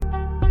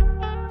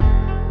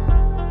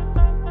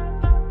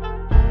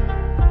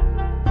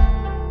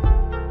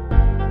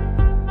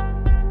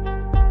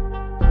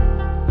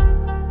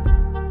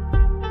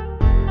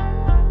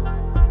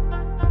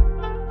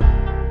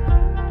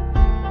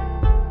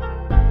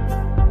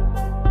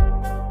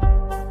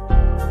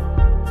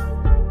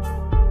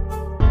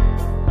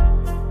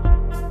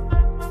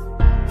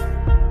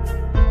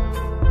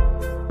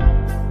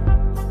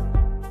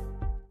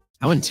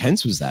How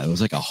intense was that? It was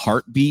like a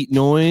heartbeat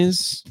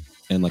noise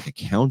and like a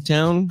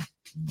countdown.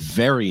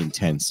 Very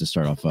intense to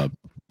start off a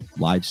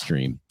live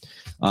stream.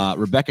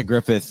 Rebekah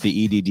Griffith,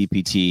 the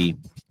EDDPT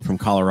from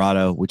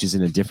Colorado, which is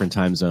in a different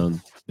time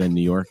zone than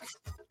New York.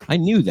 I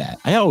knew that.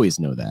 I always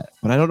know that,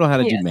 but I don't know how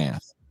to do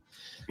math.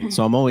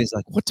 So I'm always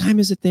like, what time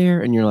is it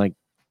there? And you're like,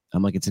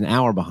 I'm like, it's an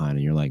hour behind.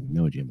 And you're like,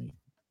 no, Jimmy,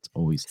 it's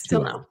always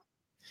still no.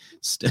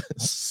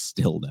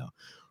 Still no.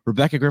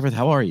 Rebekah Griffith,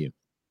 how are you?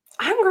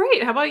 I'm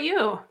great. How about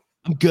you?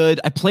 I'm good.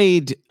 I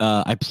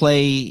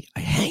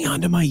hang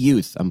on to my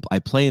youth. I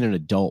play in an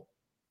adult,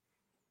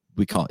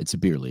 it's a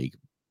beer league,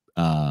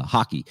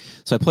 hockey.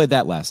 So I played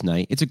that last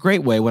night. It's a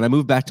great way. When I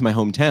moved back to my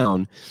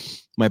hometown,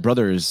 my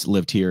brother's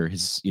lived here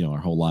our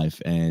whole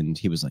life. And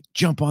he was like,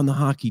 jump on the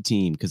hockey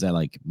team. Cause I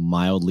like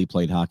mildly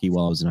played hockey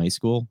while I was in high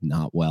school.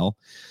 Not well,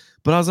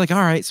 but I was like, all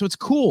right, so it's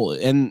cool.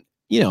 And,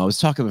 I was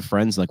talking with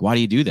friends, like, why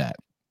do you do that?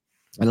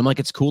 And I'm like,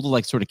 it's cool to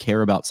like sort of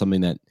care about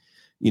something that,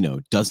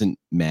 doesn't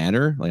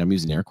matter. Like I'm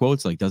using air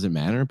quotes, like doesn't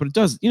matter, but it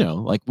does,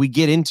 like we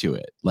get into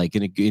it, like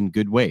in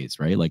good ways,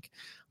 right? Like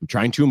I'm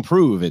trying to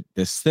improve at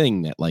this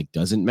thing that like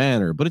doesn't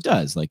matter, but it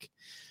does. Like,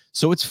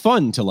 so it's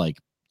fun to like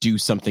do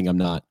something I'm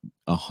not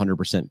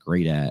 100%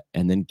 great at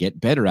and then get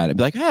better at it.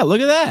 Be like, hey,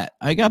 look at that.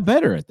 I got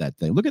better at that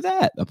thing. Look at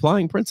that.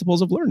 Applying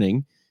principles of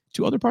learning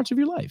to other parts of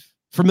your life.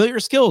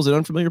 Familiar skills in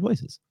unfamiliar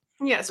places.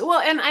 Yes.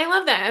 Well, and I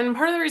love that. And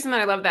part of the reason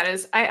that I love that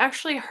is I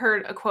actually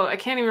heard a quote. I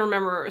can't even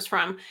remember where it was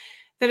from,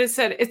 that it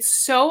said, it's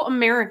so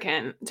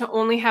American to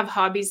only have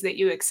hobbies that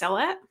you excel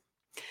at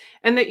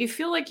and that you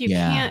feel like you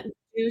can't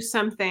do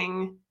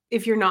something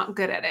if you're not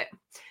good at it.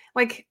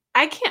 Like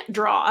I can't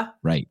draw.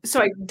 Right. So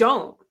I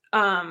don't.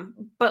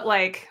 But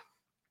like,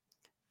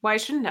 why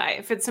shouldn't I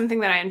if it's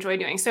something that I enjoy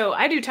doing? So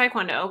I do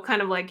Taekwondo,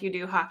 kind of like you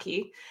do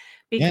hockey,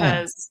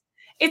 because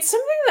it's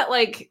something that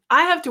like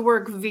I have to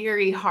work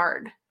very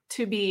hard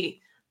to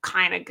be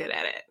kind of good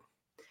at it.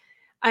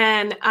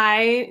 And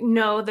I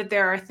know that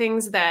there are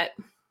things that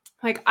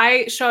like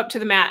I show up to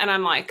the mat and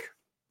I'm like,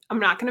 I'm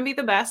not going to be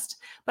the best,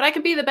 but I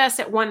could be the best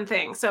at one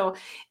thing. So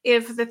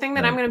if the thing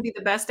that I'm going to be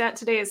the best at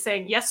today is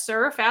saying, yes,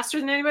 sir, faster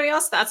than anybody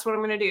else, that's what I'm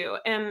going to do.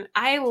 And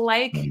I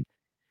like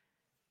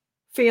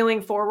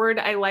failing forward.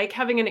 I like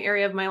having an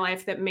area of my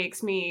life that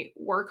makes me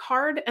work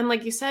hard. And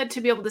like you said,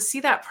 to be able to see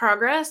that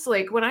progress,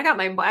 like when I got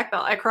my black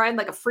belt, I cried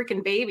like a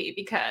freaking baby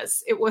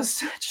because it was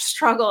such a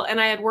struggle.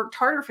 And I had worked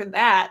harder for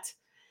that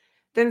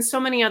than so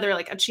many other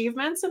like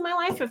achievements in my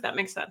life, if that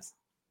makes sense.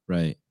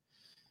 Right.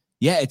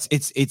 Yeah.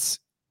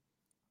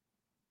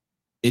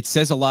 It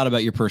says a lot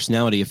about your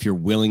personality if you're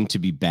willing to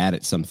be bad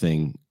at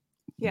something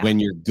when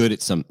you're good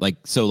at some, like,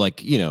 so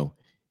like,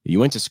 you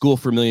went to school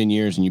for a million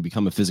years and you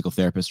become a physical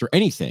therapist or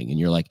anything. And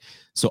you're like,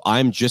 so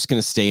I'm just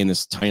going to stay in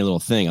this tiny little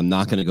thing. I'm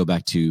not going to go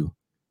back to,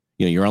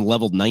 you're on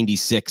level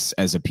 96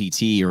 as a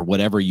PT or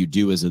whatever you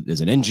do as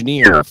an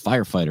engineer or a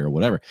firefighter or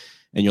whatever.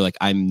 And you're like,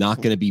 I'm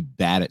not going to be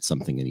bad at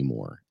something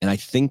anymore. And I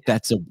think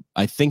that's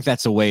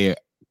a way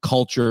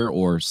culture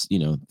or,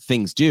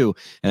 things do.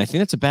 And I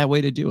think that's a bad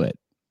way to do it.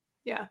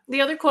 Yeah.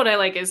 The other quote I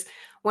like is,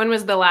 when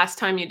was the last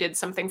time you did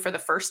something for the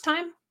first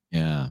time?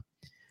 Yeah.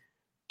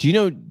 Do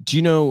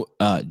you know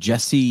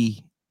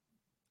Jessie?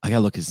 I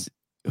gotta look.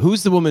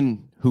 Who's the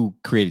woman who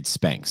created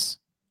Spanx?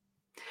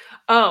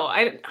 Oh,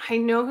 I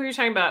know who you're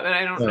talking about, but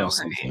I don't know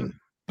her name.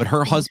 But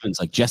her husband's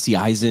like Jesse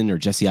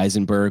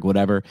Eisenberg,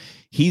 whatever.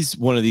 He's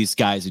one of these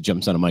guys who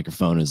jumps on a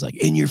microphone and is like,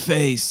 in your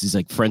face. He's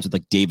like friends with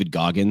like David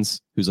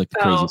Goggins, who's like the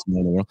craziest man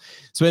in the world.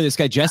 So anyway, this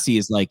guy Jesse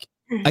is like,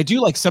 I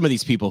do like some of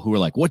these people who are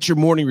like, what's your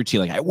morning routine?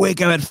 Like, I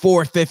wake up at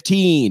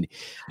 4:15.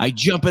 I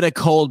jump in a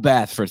cold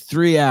bath for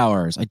 3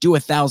 hours. I do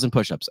 1,000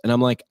 push-ups. And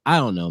I'm like, I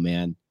don't know,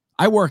 man.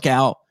 I work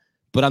out,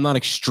 but I'm not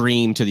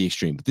extreme to the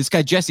extreme. But this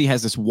guy, Jesse,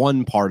 has this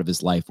one part of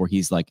his life where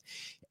he's like,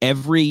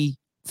 every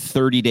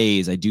 30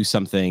 days, I do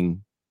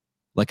something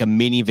like a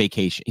mini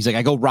vacation. He's like,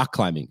 I go rock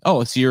climbing.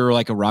 Oh, so you're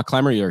like a rock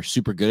climber? You're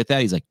super good at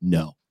that? He's like,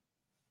 no.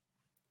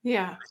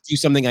 Yeah. I do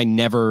something I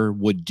never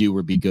would do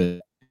or be good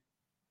at.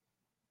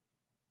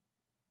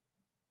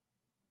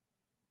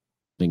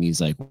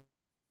 He's like,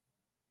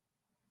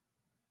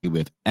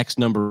 with X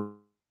number,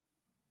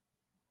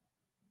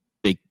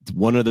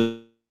 one of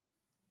the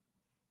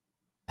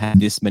had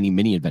this many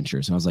mini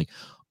adventures. And I was like,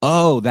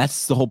 oh,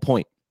 that's the whole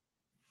point.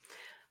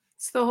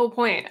 It's the whole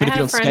point. But if you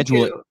don't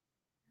schedule it.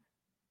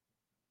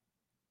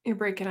 You're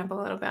breaking up a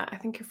little bit. I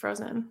think you're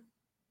frozen.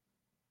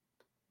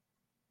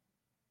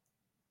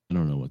 I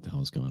don't know what the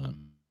hell's going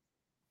on.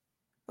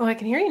 Oh, I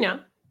can hear you now.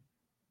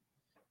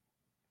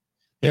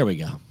 There we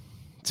go.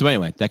 So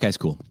anyway, that guy's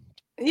cool.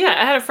 Yeah,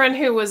 I had a friend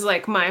who was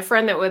like my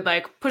friend that would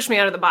like push me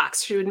out of the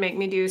box. She would make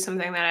me do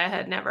something that I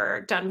had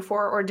never done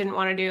before or didn't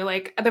want to do.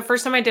 Like the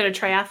first time I did a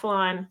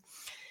triathlon,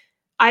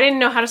 I didn't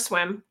know how to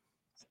swim,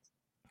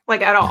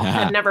 like at all.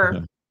 I'd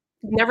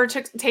never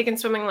taken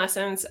swimming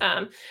lessons.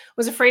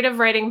 Was afraid of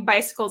riding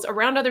bicycles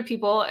around other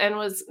people and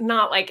was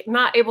not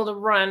able to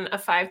run a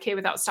 5K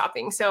without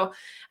stopping. So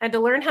I had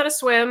to learn how to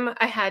swim.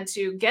 I had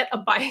to get a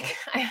bike.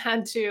 I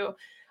had to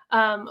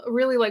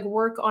really like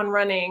work on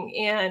running,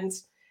 and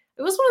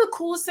it was one of the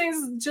coolest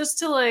things just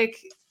to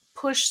like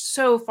push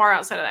so far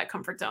outside of that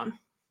comfort zone.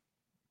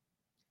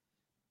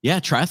 Yeah,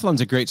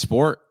 triathlon's a great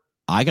sport.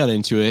 I got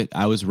into it.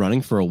 I was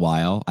running for a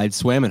while. I'd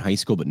swam in high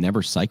school, but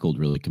never cycled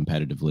really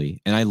competitively.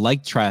 And I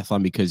liked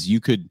triathlon because you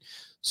could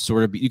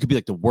you could be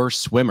like the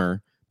worst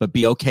swimmer, but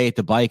be okay at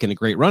the bike and a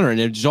great runner. And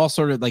it's all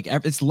sort of like,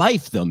 it's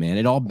life though, man.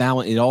 It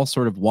all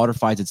sort of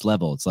waterfies its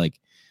level. It's like,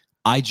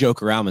 I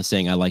joke around with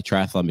saying I like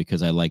triathlon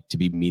because I like to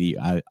be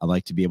I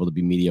like to be able to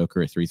be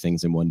mediocre at 3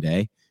 things in one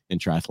day, and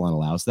triathlon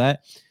allows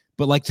that.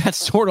 But like, that's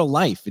sort of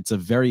life. It's a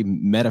very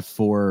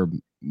metaphor.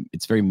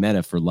 It's very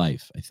meta for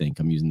life. I think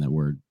I'm using that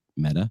word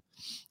meta.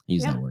 I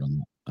use that word.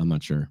 I'm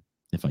not sure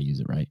if I use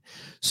it right.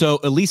 So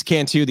Elise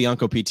Cantu, the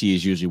Onco PT,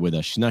 is usually with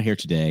us. She's not here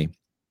today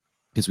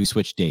because we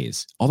switched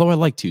days. Although I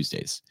like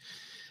Tuesdays.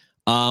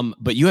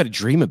 But you had a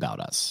dream about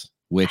us,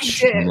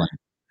 which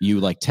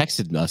you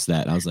texted us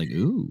that. And I was like,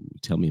 ooh,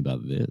 tell me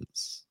about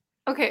this.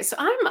 Okay, so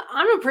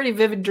I'm a pretty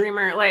vivid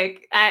dreamer.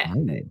 Like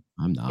I'm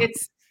not.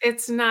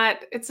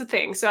 It's a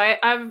thing. So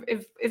I've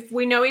if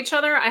we know each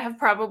other, I have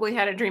probably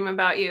had a dream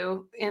about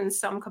you in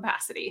some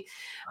capacity.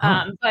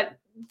 But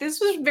this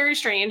was very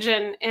strange,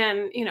 and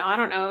I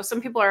don't know.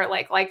 Some people are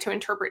like to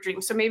interpret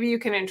dreams, so maybe you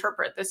can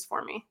interpret this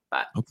for me.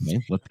 But okay,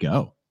 let's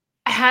go.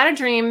 I had a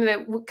dream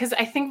that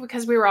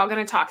because we were all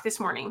going to talk this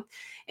morning,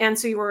 and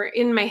so you were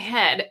in my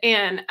head,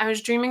 and I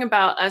was dreaming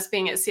about us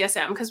being at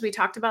CSM because we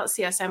talked about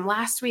CSM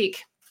last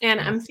week, and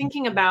I'm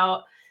thinking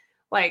about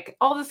like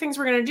all the things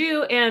we're going to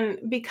do. And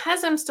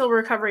because I'm still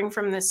recovering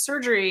from this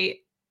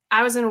surgery,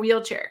 I was in a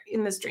wheelchair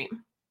in this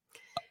dream.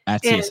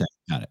 At CSM.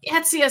 Got it.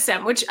 At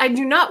CSM, which I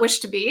do not wish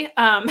to be.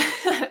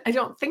 I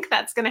don't think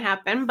that's going to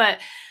happen, but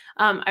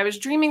I was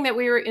dreaming that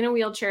we were in a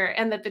wheelchair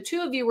and that the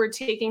two of you were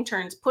taking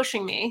turns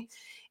pushing me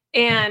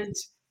and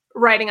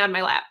riding on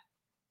my lap.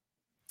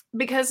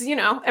 Because,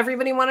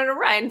 everybody wanted a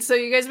ride. So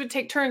you guys would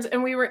take turns,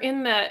 and we were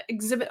in the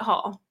exhibit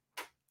hall.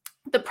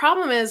 The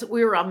problem is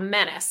we were a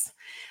menace.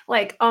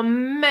 Like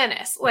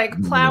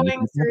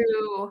plowing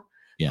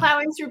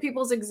through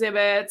people's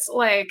exhibits,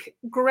 like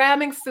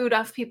grabbing food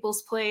off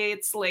people's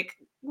plates, like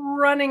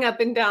running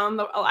up and down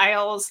the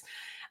aisles,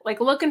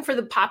 like looking for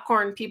the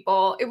popcorn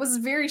people. It was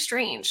very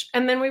strange.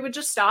 And then we would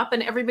just stop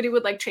and everybody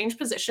would like change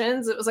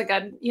positions. It was like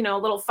a,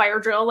 little fire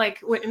drill,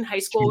 like in high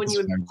school when you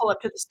would pull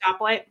up to the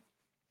stoplight.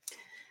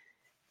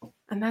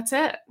 And that's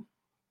it.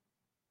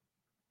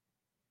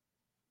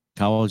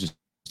 I'll just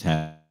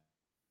have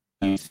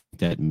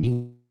that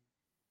means.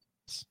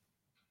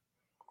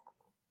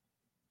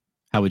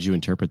 How would you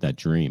interpret that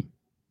dream?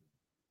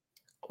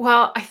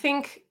 Well, I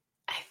think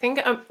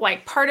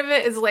like part of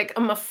it is like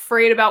I'm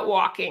afraid about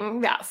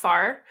walking that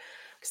far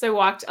because I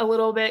walked a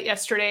little bit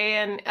yesterday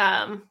and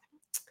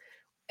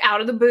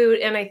out of the boot,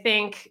 and I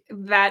think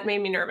that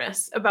made me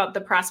nervous about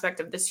the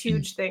prospect of this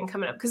huge thing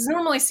coming up, because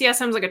normally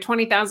CSM is like a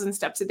 20,000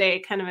 steps a day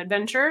kind of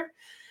adventure,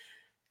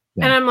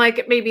 and I'm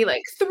like maybe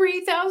like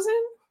 3,000.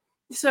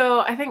 So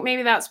I think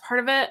maybe that's part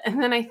of it,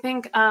 and then I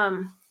think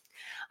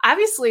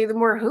obviously the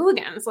more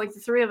hooligans, like the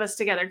three of us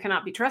together,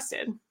 cannot be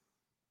trusted.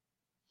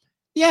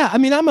 Yeah, I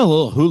mean, I'm a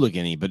little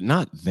hooligan-y, but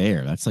not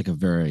there. That's like a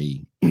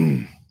very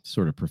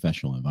sort of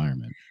professional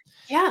environment.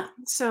 Yeah.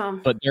 So,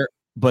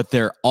 but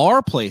there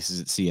are places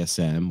at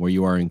CSM where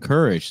you are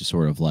encouraged to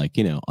sort of like,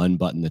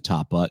 unbutton the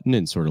top button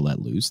and sort of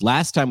let loose.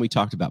 Last time we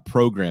talked about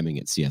programming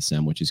at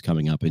CSM, which is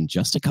coming up in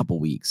just a couple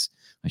weeks.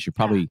 I should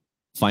probably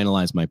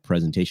finalize my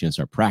presentation and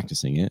start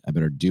practicing it. I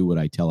better do what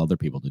I tell other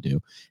people to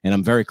do. And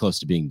I'm very close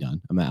to being done.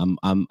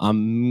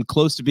 I'm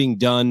close to being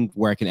done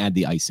where I can add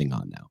the icing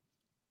on now.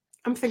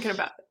 I'm thinking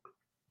about it.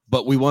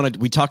 But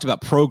we talked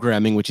about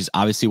programming, which is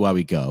obviously why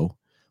we go.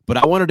 But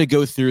I wanted to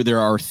go through, there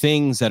are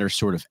things that are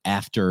sort of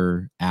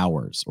after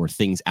hours or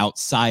things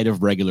outside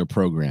of regular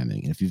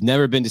programming. And if you've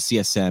never been to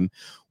CSM,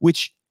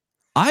 which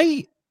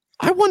I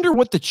wonder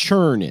what the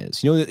churn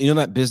is. You know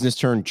that business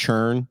term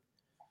churn?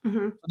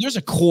 Mm-hmm. There's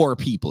a core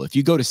people. If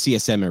you go to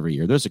CSM every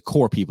year, there's a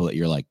core people that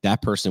you're like,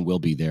 that person will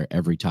be there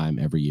every time,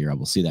 every year. I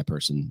will see that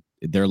person.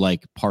 They're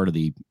like part of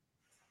the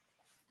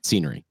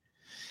scenery.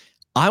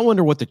 I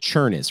wonder what the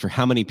churn is for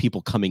how many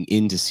people coming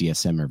into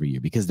CSM every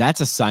year, because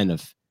that's a sign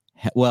of,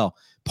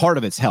 part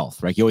of it's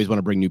health, right? You always want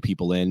to bring new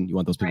people in. You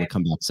want those people to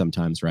come back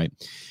sometimes, right?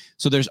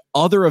 So there's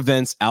other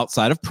events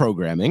outside of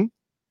programming.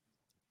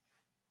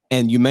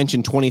 And you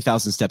mentioned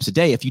 20,000 steps a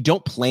day. If you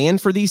don't plan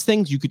for these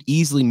things, you could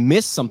easily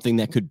miss something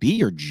that could be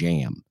your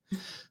jam.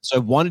 So I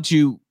wanted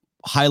to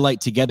highlight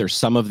together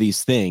some of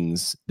these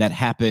things that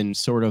happen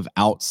sort of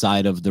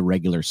outside of the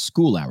regular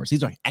school hours.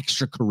 These are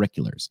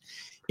extracurriculars.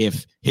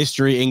 If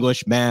history,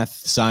 English, math,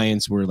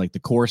 science were like the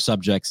core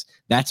subjects,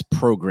 that's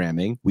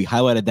programming. We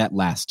highlighted that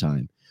last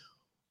time.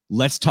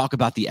 Let's talk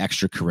about the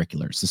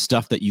extracurriculars, the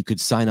stuff that you could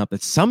sign up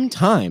at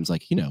sometimes,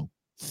 like,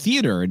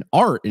 theater and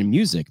art and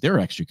music, they're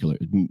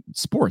extracurriculars.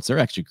 Sports, they're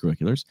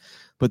extracurriculars.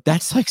 But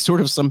that's like sort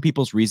of some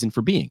people's reason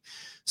for being.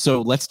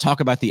 So let's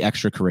talk about the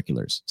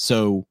extracurriculars.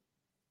 So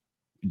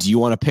do you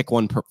want to pick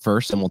one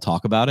first and we'll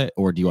talk about it?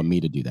 Or do you want me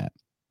to do that?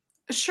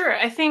 Sure.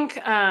 I think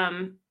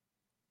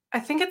I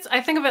think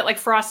of it like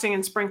frosting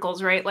and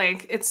sprinkles, right?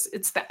 Like it's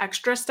the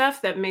extra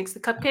stuff that makes the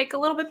cupcake a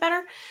little bit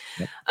better.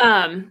 Yep.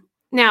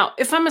 Now,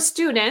 if I'm a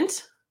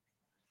student,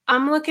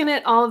 I'm looking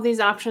at all of these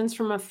options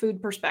from a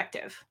food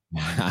perspective.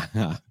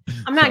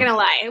 I'm not gonna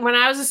lie. When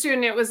I was a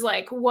student, it was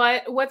like,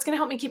 what's gonna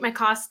help me keep my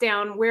costs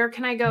down? Where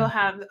can I go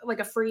have like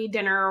a free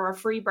dinner or a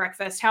free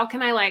breakfast? How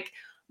can I like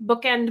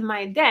bookend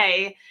my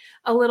day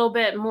a little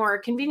bit more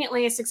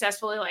conveniently and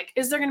successfully? Like,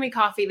 is there gonna be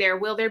coffee there?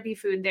 Will there be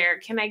food there?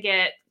 Can I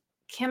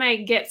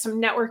get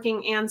some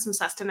networking and some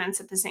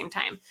sustenance at the same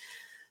time?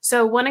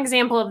 So one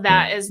example of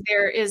that is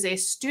there is a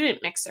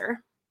student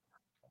mixer,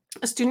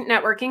 a student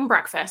networking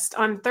breakfast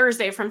on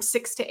Thursday from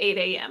 6 to 8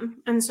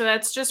 a.m. And so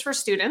that's just for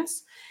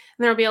students.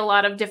 And there'll be a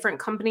lot of different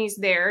companies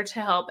there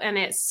to help. And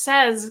it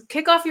says,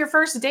 kick off your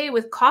first day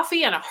with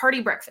coffee and a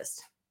hearty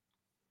breakfast.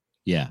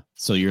 Yeah.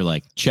 So you're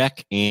like,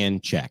 check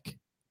and check.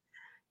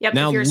 Yep.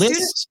 Now, if you're a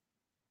student,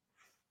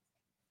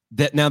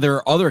 now there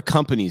are other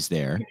companies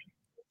there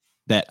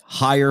that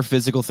hire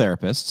physical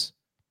therapists.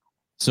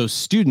 So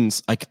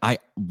students, like, I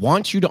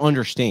want you to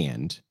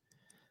understand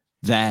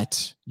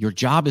that your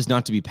job is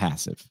not to be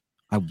passive.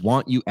 I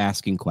want you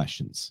asking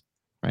questions,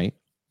 right?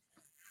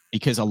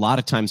 Because a lot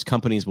of times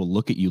companies will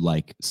look at you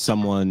like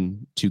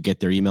someone to get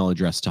their email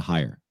address to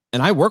hire.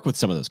 And I work with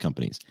some of those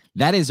companies.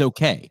 That is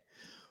okay.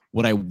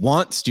 What I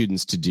want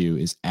students to do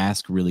is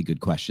ask really good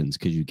questions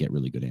because you get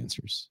really good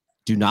answers.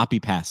 Do not be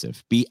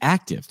passive. Be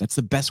active. That's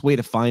the best way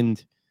to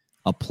find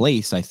a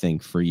place, I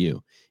think, for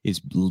you,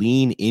 is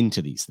lean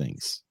into these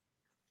things.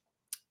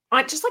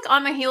 just like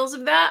on the heels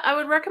of that, I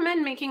would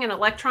recommend making an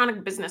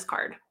electronic business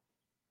card.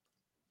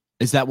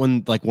 Is that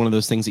one like one of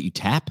those things that you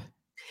tap?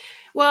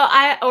 Well,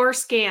 or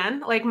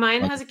scan. Like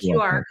mine has a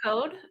QR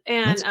code.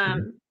 And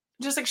cool.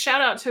 Just like shout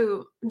out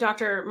to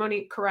Dr.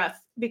 Monique Carruth,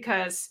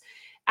 because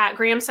at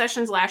Graham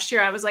Sessions last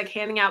year, I was like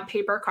handing out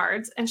paper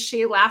cards and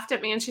she laughed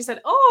at me and she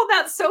said, "Oh,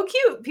 that's so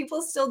cute.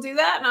 People still do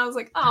that." And I was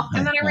like, "Oh,"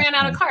 and then I ran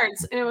out of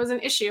cards and it was an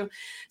issue.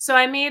 So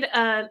I made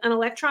an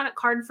electronic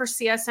card for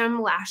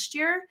CSM last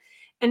year,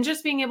 and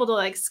just being able to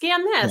like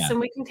scan this and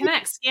we can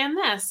connect, scan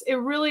this. It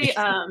really,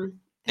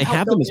 they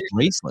have them as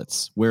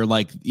bracelets where,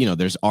 like, you know,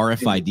 there's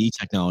RFID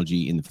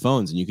technology in the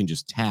phones and you can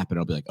just tap and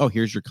it'll be like, "Oh,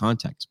 here's your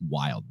contact."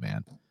 Wild,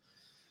 man.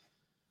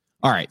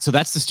 All right. So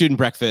that's the student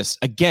breakfast.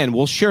 Again,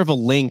 we'll share the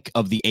link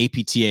of the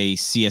APTA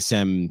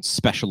CSM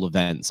special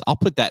events. I'll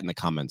put that in the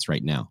comments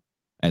right now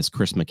as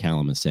Chris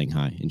McCallum is saying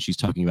hi. And she's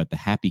talking about the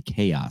happy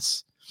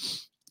chaos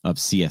of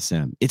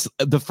CSM. It's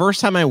the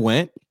first time I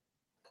went,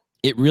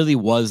 it really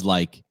was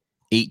like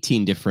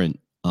 18 different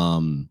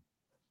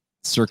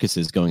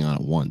circuses going on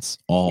at once,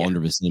 all under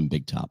the same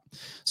big top.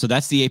 So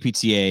that's the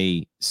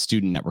APTA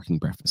student networking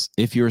breakfast.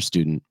 If you're a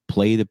student,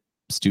 play the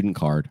student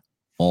card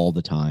all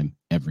the time,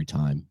 every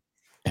time.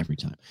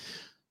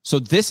 So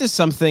this is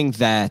something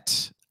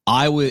that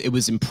it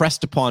was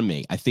impressed upon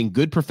me. I think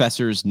good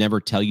professors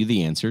never tell you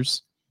the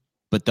answers,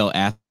 but they'll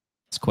ask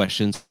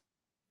questions.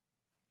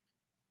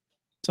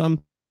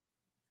 Some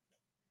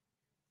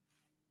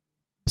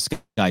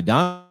guy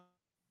Don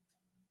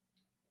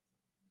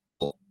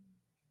told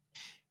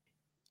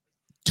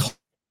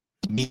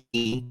me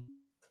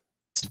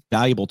it's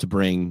valuable to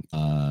bring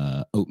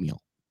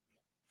oatmeal.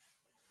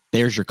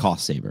 There's your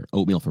cost saver,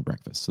 oatmeal for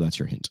breakfast. So that's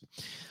your hint.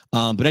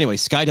 But anyway,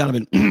 Sky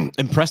Donovan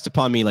impressed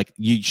upon me, like,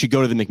 you should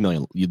go to the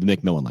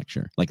McMillan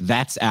lecture. Like,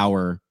 that's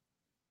our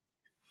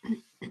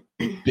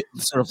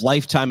sort of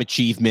lifetime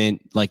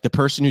achievement. Like, the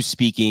person who's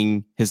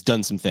speaking has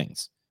done some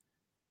things.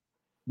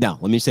 Now,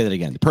 let me say that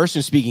again. The person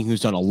who's speaking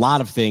who's done a lot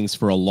of things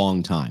for a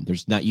long time.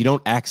 You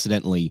don't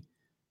accidentally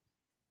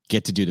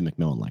get to do the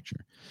McMillan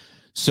lecture.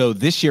 So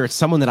this year, it's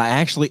someone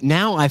that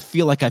now I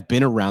feel like I've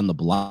been around the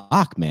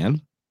block,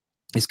 man.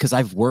 It's because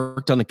I've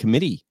worked on a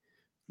committee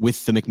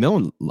with the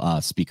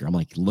McMillan speaker. I'm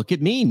like, look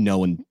at me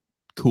knowing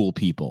cool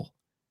people.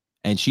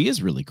 And she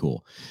is really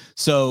cool.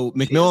 So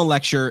McMillan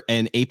lecture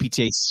and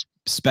APTA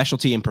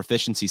specialty and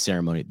proficiency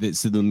ceremony.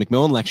 So the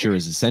McMillan lecture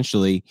is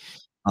essentially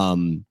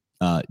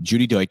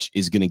Judy Deutsch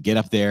is going to get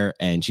up there,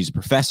 and she's a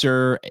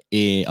professor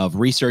of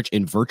research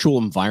in virtual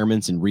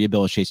environments and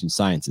rehabilitation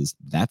sciences.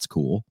 That's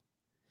cool.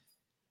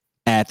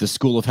 At the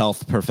School of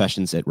Health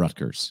Professions at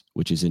Rutgers,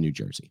 which is in New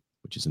Jersey,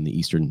 which is in the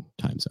Eastern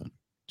time zone.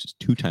 Just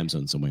 2 time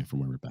zones away from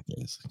where Rebekah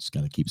is. I just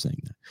got to keep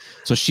saying that.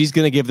 So she's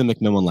going to give the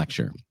McMillan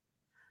lecture.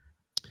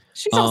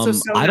 She's also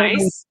so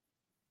nice.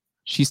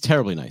 She's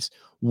terribly nice.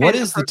 What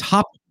is the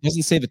topic? It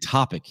doesn't say the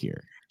topic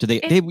here.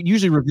 They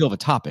usually reveal the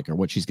topic or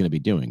what she's going to be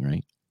doing,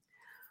 right?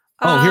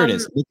 Oh, here it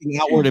is. Looking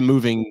outward and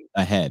moving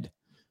ahead.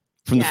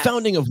 From the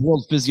founding of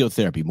World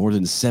Physiotherapy, more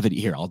than 70.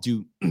 Here, I'll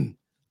do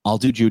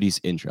Judy's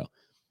intro.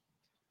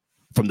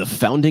 From the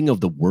founding of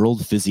the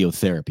World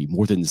Physiotherapy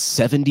more than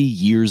 70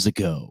 years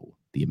ago,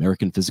 the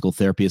American Physical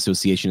Therapy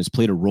Association has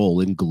played a role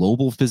in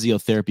global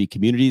physiotherapy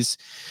communities.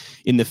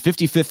 In the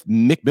 55th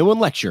McMillan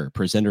Lecture,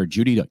 presenter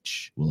Judy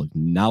Deutsch will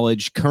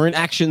acknowledge current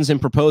actions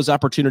and propose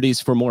opportunities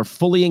for more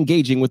fully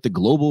engaging with the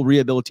global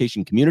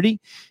rehabilitation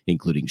community,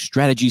 including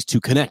strategies to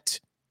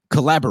connect,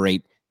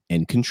 collaborate,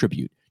 and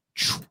contribute.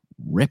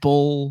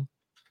 Triple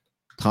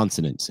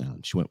consonant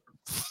sound. She went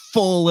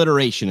full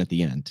alliteration at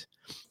the end.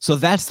 So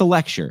that's the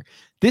lecture.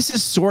 This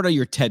is sort of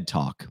your TED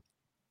Talk.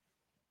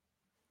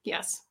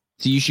 Yes.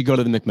 So you should go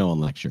to the McMillan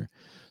lecture.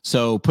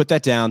 So put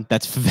that down.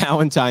 That's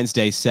Valentine's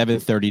Day,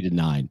 7:30 to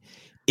 9.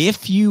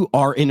 If you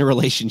are in a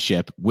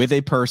relationship with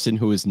a person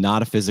who is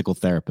not a physical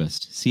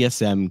therapist,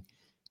 CSM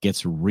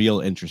gets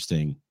real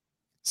interesting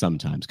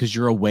sometimes because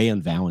you're away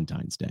on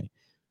Valentine's Day.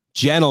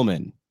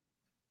 Gentlemen,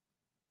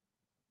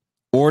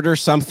 order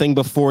something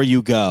before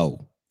you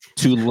go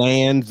to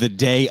land the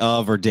day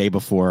of or day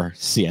before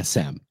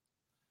CSM.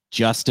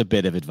 Just a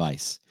bit of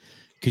advice,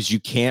 because you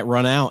can't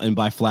run out and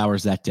buy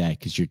flowers that day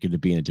because you're going to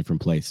be in a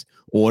different place.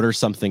 Order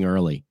something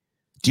early.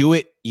 Do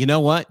it. You know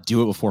what?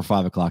 Do it before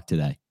 5 o'clock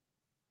today.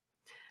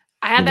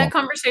 I had that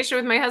conversation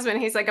with my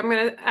husband. He's like, I'm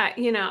going to,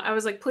 I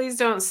was like, please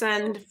don't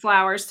send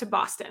flowers to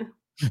Boston.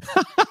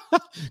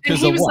 And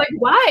he was like,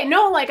 why?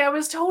 No, like I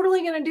was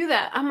totally going to do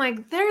that. I'm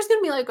like, there's going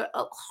to be like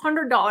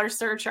 $100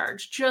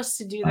 surcharge just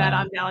to do that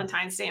on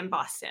Valentine's Day in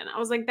Boston. I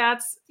was like,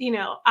 that's,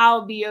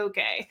 I'll be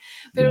okay.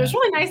 But it was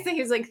really nice that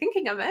he was like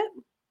thinking of it.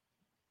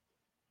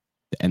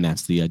 And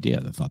that's the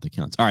idea, the thought that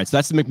counts. All right. So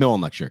that's the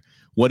McMillan lecture.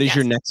 What is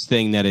your next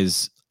thing that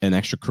is an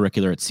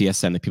extracurricular at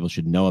CSM that people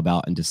should know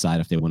about and decide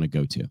if they want to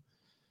go to?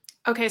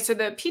 Okay. So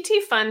the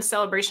PT Fund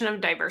Celebration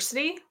of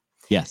Diversity.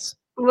 Yes.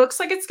 Looks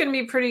like it's going to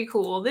be pretty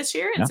cool this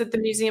year. It's at the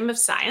Museum of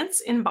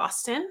Science in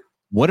Boston.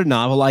 What a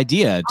novel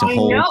idea to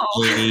hold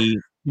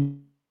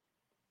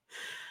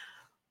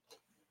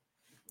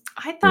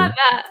I thought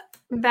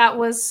that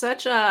was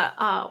such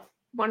a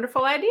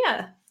wonderful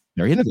idea.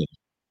 Very innovative.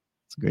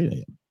 It's a great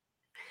idea.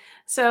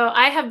 So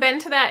I have been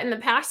to that in the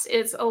past.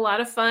 It's a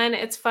lot of fun.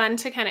 It's fun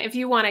to kind of, if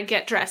you want to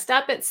get dressed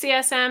up at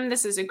CSM,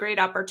 this is a great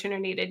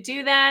opportunity to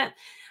do that.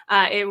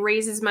 It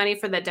raises money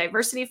for the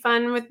diversity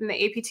fund within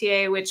the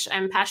APTA, which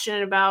I'm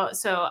passionate about.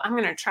 So I'm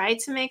going to try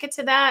to make it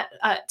to that.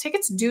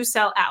 Tickets do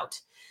sell out.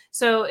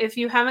 So if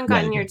you haven't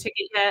gotten your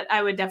ticket yet,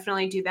 I would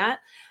definitely do that.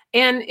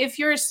 And if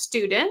you're a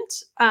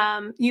student,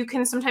 you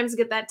can sometimes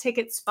get that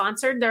ticket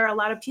sponsored. There are a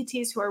lot of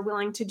PTs who are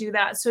willing to do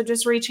that. So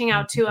just reaching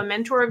out to a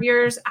mentor of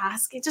yours,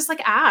 ask.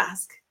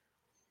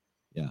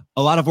 Yeah.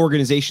 A lot of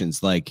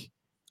organizations, like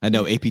I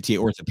know APTA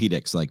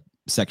Orthopedics, like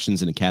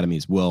sections and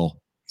academies will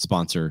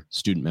sponsor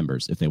student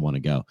members if they want to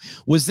go.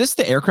 Was this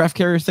the aircraft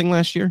carrier thing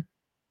last year?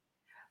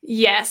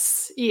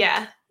 Yes.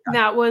 Yeah.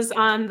 That was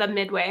on the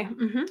Midway.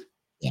 Mm-hmm.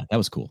 Yeah, that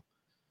was cool.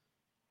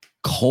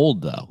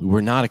 Cold, though. We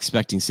were not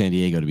expecting San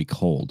Diego to be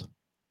cold.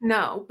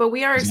 No, but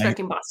we are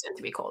expecting Boston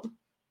to be cold.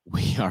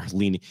 We are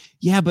leaning.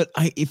 Yeah, but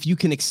if you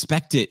can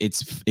expect it,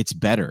 it's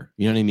better.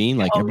 You know what I mean?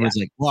 Like everyone's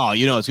like, well,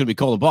 it's going to be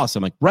cold in Boston.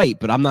 I'm like, right,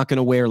 but I'm not going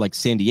to wear like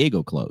San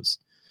Diego clothes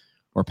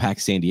or pack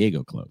San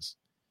Diego clothes.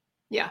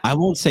 Yeah. I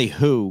won't say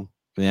who.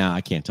 Yeah,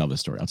 I can't tell the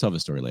story. I'll tell the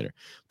story later.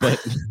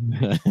 But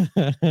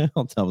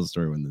I'll tell the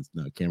story when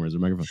the cameras or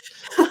microphones.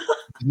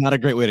 Not a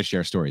great way to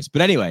share stories.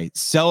 But anyway,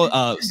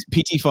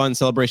 PT Fund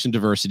Celebration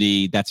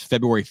Diversity. That's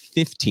February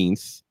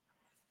 15th,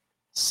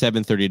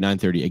 7:30 to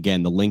 9:30.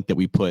 Again, the link that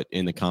we put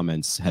in the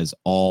comments has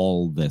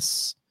all the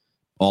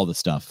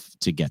stuff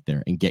to get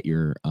there and get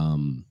your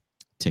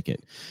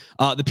ticket.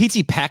 The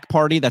PT PAC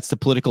party, that's the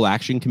Political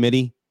Action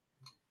Committee.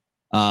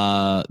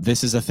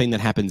 This is a thing that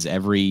happens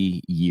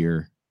every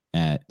year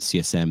at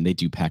CSM. They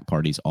do PAC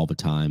parties all the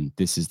time.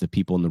 This is the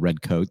people in the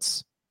red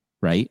coats,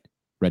 right?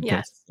 Red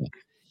coats.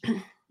 Yeah.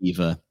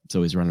 Eva is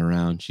always running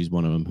around. She's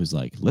one of them who's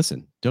like,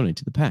 listen, donate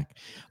to the PAC.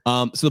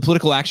 So the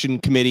Political Action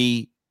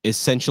Committee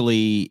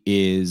essentially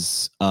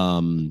is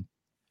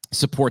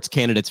supports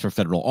candidates for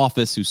federal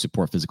office who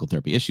support physical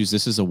therapy issues.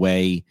 This is a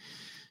way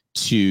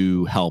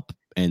to help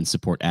and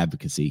support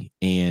advocacy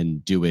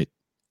and do it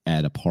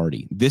at a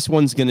party. This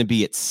one's going to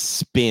be at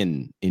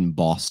Spin in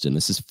Boston.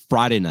 This is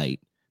Friday night,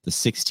 the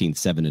 16th,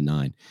 7 to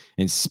 9.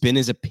 And Spin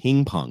is a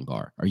ping pong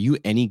bar. Are you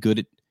any good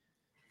at...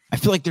 I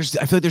feel like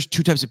there's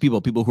two types of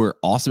people who are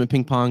awesome at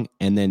ping pong,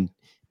 and then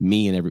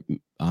me and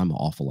I'm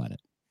awful at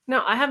it.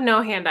 No, I have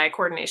no hand-eye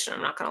coordination.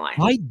 I'm not going to lie.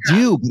 I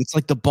do, but it's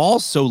like the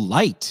ball's so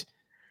light.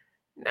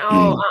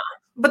 No,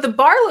 but the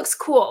bar looks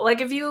cool.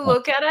 Like if you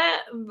look at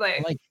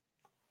it,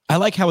 I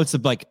like how it's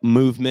like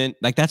movement.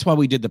 Like that's why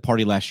we did the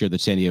party last year at the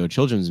San Diego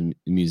Children's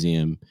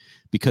Museum,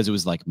 because it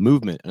was like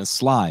movement and a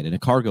slide and a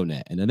cargo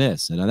net and a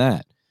this and a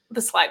that.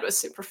 The slide was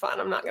super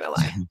fun. I'm not going to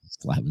lie. The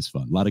slide was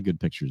fun. A lot of good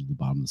pictures at the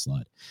bottom of the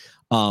slide.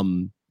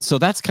 So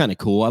that's kind of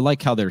cool. I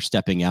like how they're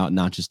stepping out,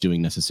 not just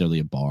doing necessarily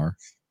a bar,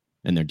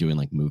 and they're doing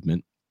like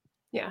movement.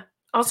 Yeah.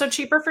 Also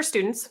cheaper for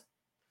students.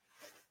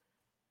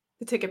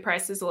 The ticket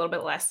price is a little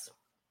bit less.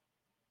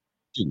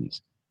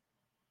 Students.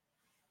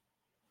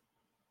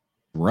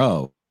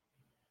 Bro.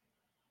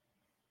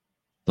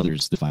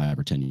 There's the 5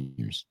 or 10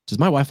 years. Does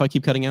my Wi-Fi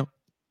keep cutting out?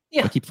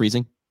 Yeah. I keep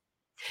freezing?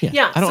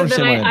 Yeah. I don't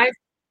understand why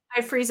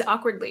I freeze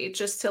awkwardly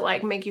just to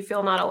like make you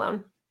feel not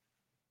alone.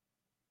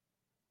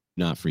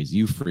 Not freeze.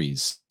 You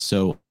freeze.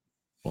 So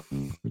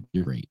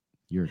you're great.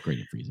 You're great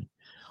at freezing.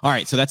 All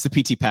right. So that's the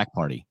PT PAC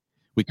party.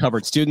 We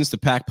covered students, the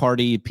PAC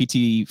party,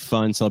 PT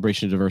Fund,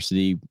 Celebration of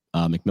Diversity,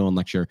 McMillan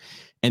lecture.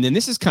 And then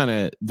this is kind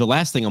of the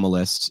last thing on the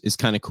list is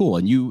kind of cool.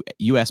 And you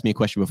asked me a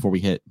question before we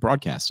hit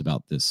broadcast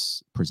about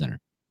this presenter,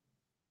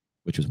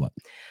 which was what?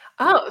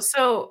 Oh,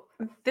 so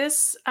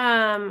this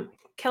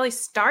Kelly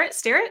Starrett?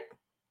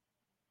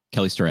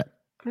 Kelly Starrett.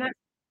 I'm not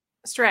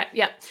Starrett,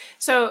 yeah.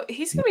 So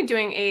he's gonna be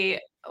doing a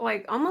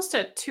almost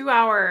a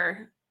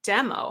 2-hour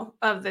demo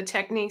of the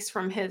techniques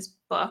from his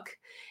book.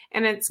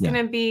 And it's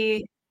gonna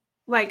be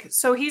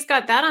so he's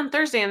got that on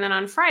Thursday, and then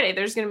on Friday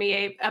there's gonna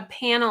be a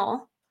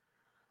panel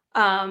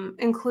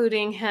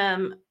including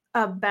him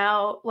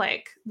about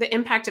the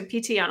impact of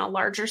PT on a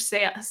larger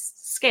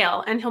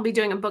scale, and he'll be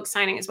doing a book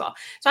signing as well.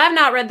 So I have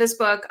not read this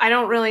book. I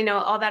don't really know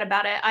all that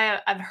about it.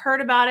 I've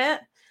heard about it.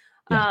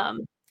 Kind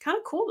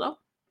of cool though.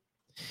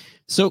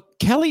 So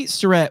Kelly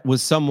Starrett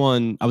was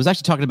someone, I was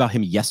actually talking about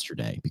him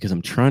yesterday because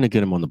I'm trying to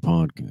get him on the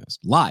podcast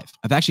live.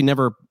 I've actually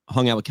never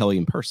hung out with Kelly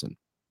in person,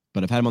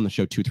 but I've had him on the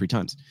show 2 or 3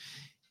 times.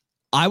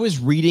 I was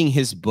reading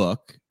his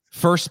book,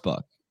 first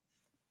book,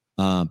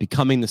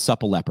 Becoming the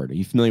Supple Leopard. Are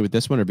you familiar with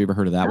this one? Or have you ever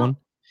heard of that one?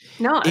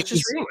 No, I was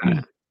just reading about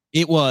it.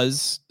 It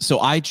was,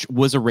 so I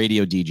was a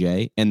radio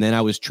DJ, and then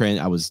I was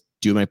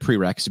doing my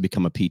prereqs to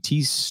become a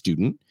PT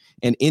student.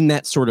 And in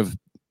that sort of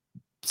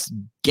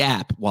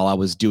gap while I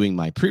was doing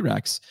my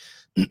prereqs,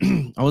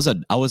 I was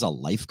a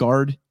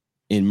lifeguard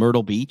in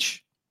Myrtle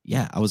Beach.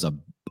 Yeah, I was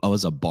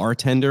a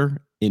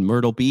bartender in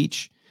Myrtle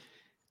Beach.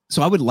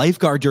 So I would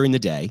lifeguard during the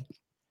day.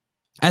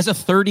 As a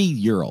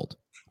 30-year-old,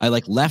 I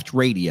left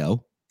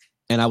radio,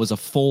 and I was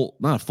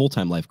not a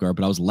full-time lifeguard,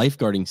 but I was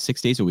lifeguarding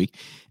 6 days a week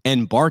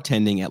and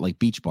bartending at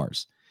beach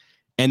bars.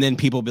 And then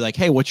people would be like,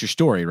 "Hey, what's your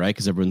story?" Right?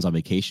 Because everyone's on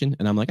vacation.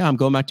 And I'm like, "Oh, I'm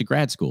going back to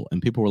grad school."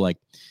 And people were like,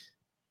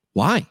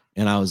 "Why?"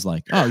 And I was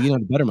like, "Oh, to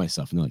better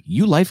myself." And they're like,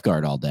 "You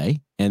lifeguard all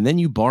day and then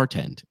you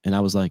bartend." And I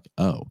was like,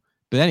 "Oh."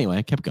 But anyway,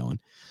 I kept going.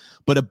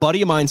 But a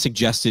buddy of mine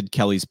suggested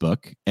Kelly's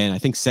book, and I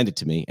think sent it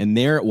to me. And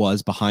there it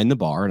was behind the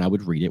bar, and I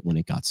would read it when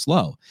it got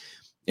slow.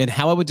 And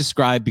how I would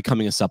describe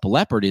Becoming a Supple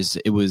Leopard is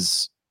it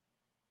was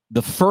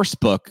the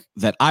first book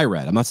that I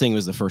read. I'm not saying it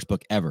was the first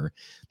book ever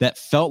that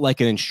felt like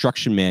an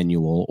instruction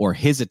manual, or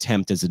his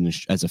attempt as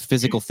a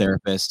physical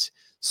therapist,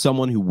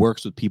 someone who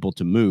works with people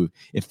to move.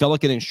 It felt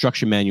like an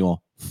instruction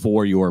manual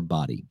for your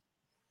body.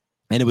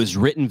 And it was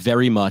written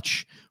very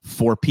much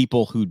for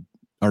people who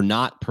are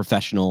not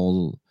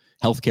professional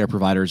healthcare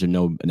providers or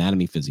know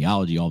anatomy,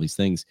 physiology, all these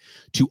things,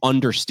 to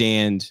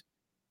understand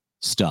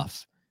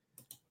stuff.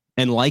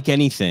 And like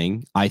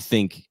anything, I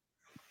think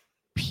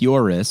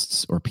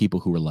purists or people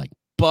who were like,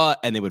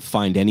 and they would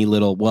find any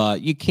little, well,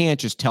 you can't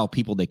just tell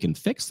people they can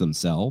fix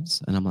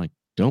themselves. And I'm like,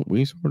 don't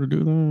we sort of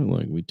do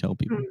that? We tell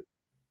people.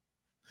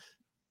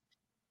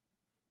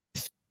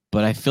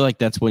 But I feel like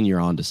that's when you're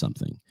onto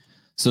something.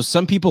 So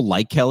some people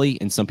like Kelly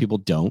and some people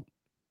don't.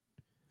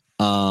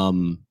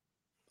 I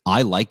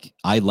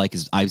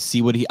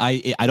see what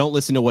I don't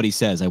listen to what he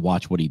says. I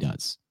watch what he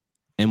does.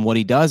 And what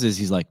he does is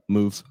he's like,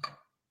 move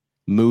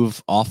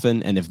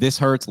often. And if this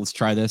hurts, let's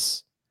try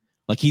this.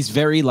 He's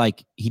very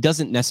he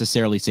doesn't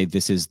necessarily say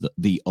this is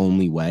the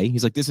only way.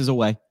 He's like, this is a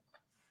way.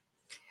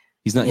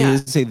 He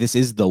doesn't say this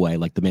is the way,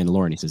 like the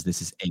Mandalorian. He says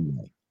this is a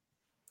way.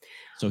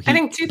 So I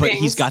think two things.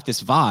 He's got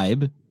this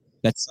vibe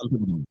that some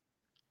people don't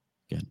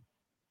get.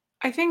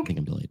 I think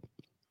I'm delayed.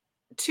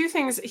 2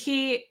 things.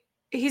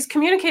 He's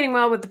communicating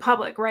well with the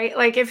public, right?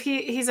 If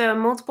he's a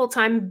multiple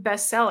time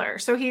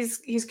bestseller, so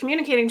he's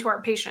communicating to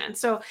our patients.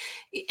 So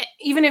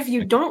even if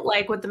you don't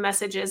like what the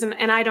message is,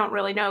 and I don't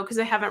really know because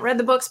I haven't read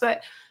the books,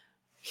 but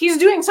he's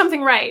doing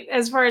something right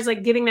as far as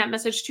getting that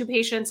message to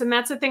patients. And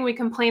that's the thing we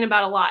complain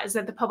about a lot, is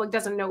that the public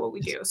doesn't know what we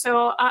do.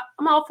 So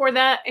I'm all for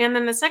that. And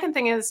then the second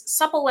thing is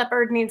Supple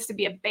Leopard needs to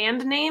be a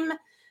band name,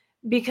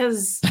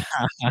 because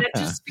that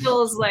just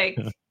feels like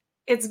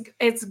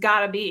it's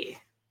gotta be,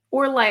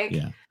 or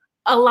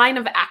a line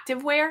of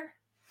activewear,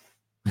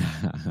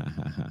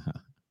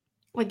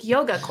 like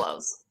yoga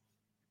clothes.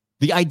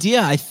 The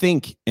idea, I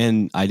think,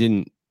 and I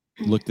didn't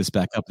look this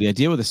back up, the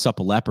idea with a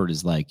supple leopard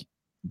is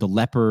the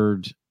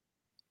leopard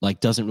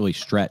doesn't really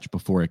stretch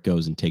before it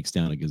goes and takes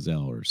down a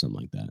gazelle or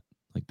something like that.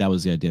 That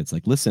was the idea. It's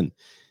listen,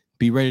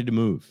 be ready to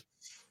move.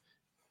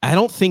 I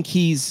don't think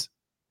he's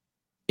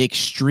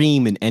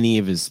extreme in any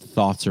of his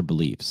thoughts or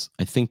beliefs.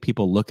 I think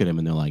people look at him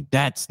and they're like,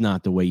 that's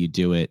not the way you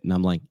do it. And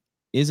I'm like,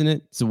 isn't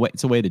it?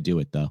 It's a way to do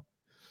it though.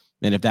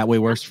 And if that way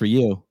works for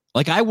you,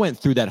 I went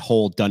through that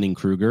whole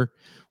Dunning-Kruger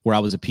where I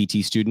was a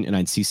PT student and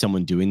I'd see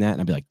someone doing that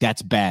and I'd be like,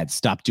 that's bad.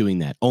 Stop doing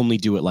that. Only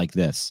do it like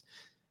this.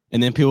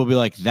 And then people will be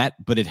like,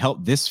 but it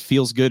helped. This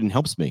feels good and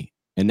helps me.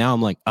 And now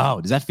I'm like,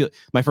 oh, does that feel?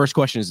 My first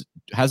question is,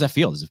 how does that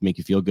feel? Does it make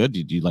you feel good?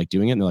 Do you like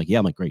doing it? And they're like, yeah.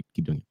 I'm like, great,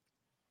 keep doing it.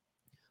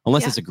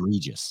 Unless it's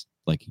egregious,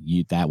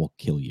 that will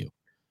kill you.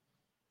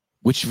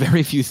 Which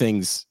very few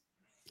things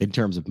in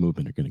terms of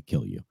movement are going to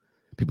kill you.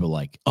 People are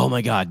like, oh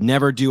my God,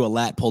 never do a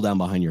lat pull down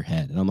behind your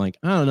head. And I'm like,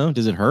 I don't know.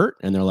 Does it hurt?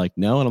 And they're like,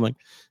 no. And I'm like,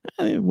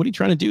 what are you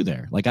trying to do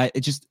there?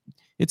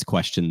 It's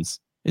questions.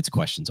 It's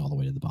questions all the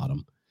way to the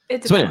bottom.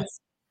 It depends. So anyway,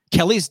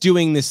 Kelly's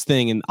doing this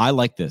thing, and I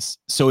like this.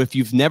 So if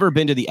you've never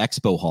been to the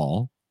expo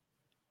hall,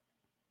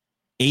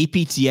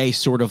 APTA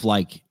sort of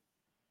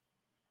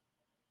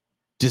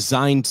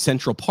designed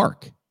Central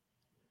Park,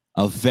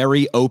 a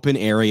very open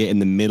area in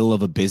the middle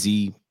of a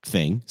busy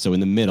thing. So in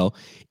the middle,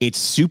 it's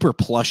super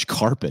plush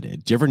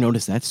carpeted. Do you ever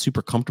notice that? It's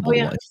super comfortable? Oh,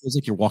 yeah. It feels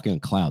like you're walking on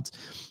clouds.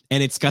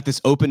 And it's got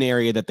this open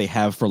area that they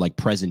have for like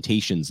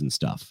presentations and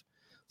stuff.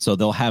 So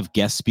they'll have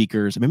guest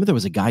speakers. I remember there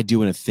was a guy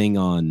doing a thing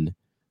on,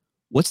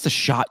 what's the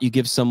shot you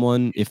give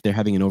someone if they're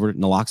having an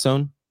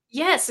naloxone?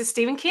 Yes, it's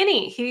Stephen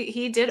Kinney.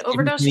 He did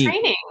overdose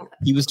training.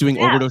 He was doing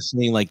overdose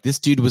training. Like, this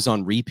dude was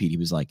on repeat. He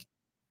was like,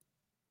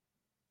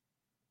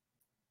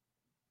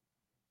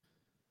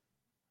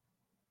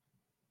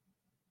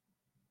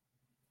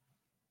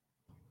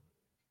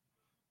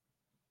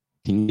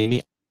 can you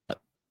me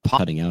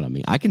cutting out on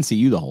me? I can see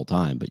you the whole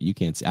time, but you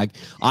can't see.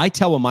 I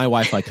tell when my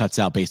Wi-Fi cuts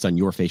out based on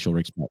your facial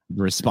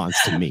response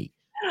to me.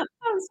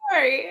 I'm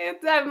sorry.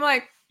 I'm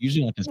like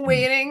usually not this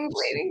waiting.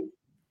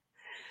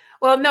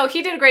 Well, no,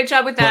 he did a great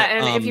job with that.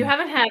 And if you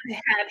haven't had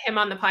him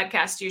on the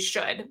podcast, you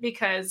should,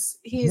 because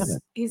he's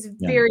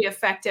very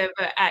effective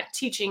at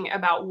teaching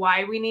about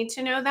why we need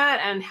to know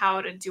that and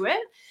how to do it.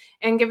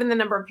 And given the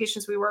number of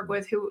patients we work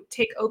with who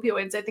take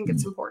opioids, I think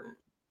it's important.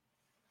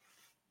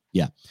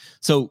 Yeah.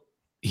 So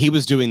he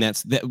was doing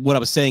that. What I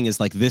was saying is,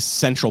 like, this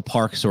Central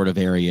Park sort of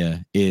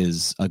area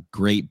is a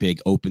great big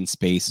open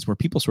space. It's where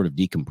people sort of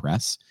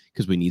decompress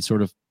because we need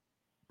sort of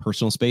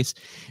personal space.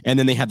 And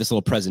then they have this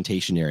little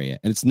presentation area,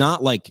 and it's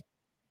not like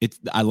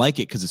I like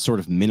it because it's sort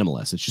of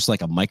minimalist. It's just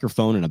like a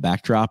microphone and a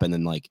backdrop, and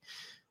then like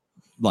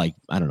I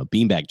don't know,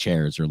 beanbag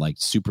chairs or like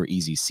super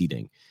easy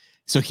seating.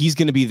 So he's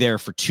going to be there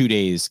for 2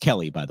 days.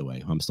 Kelly, by the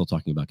way, I'm still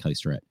talking about Kelly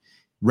Starrett.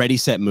 Ready,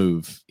 Set,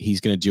 Move. He's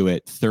going to do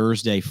it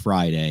Thursday,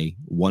 Friday,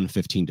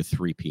 1:15 to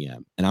 3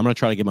 p.m. And I'm going to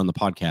try to get him on the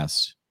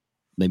podcast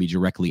maybe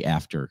directly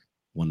after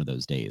one of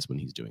those days when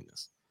he's doing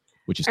this,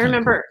 which is I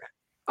remember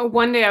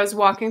one day I was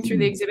walking through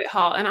the exhibit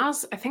hall, and I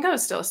think I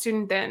was still a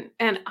student then,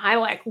 and I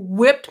like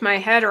whipped my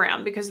head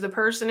around because the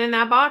person in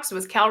that box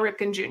was Cal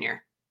Ripken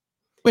Jr.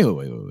 Wait.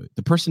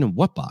 The person in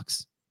what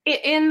box?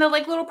 In the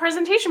like little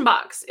presentation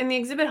box in the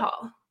exhibit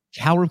hall.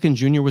 Cal Ripken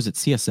Jr. was at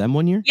CSM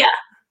one year? Yeah.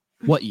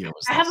 What year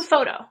was this? I have a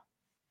photo.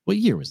 What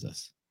year was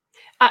this?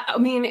 I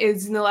mean,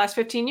 it's in the last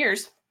 15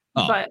 years.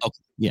 Oh, but okay.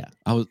 Yeah.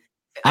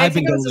 I've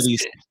been going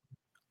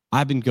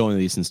to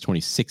these since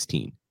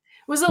 2016. It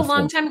was a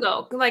long time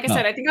ago. Like I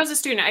said, I think I was a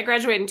student. I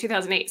graduated in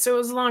 2008, so it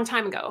was a long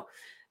time ago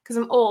because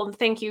I'm old.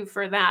 Thank you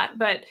for that.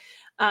 But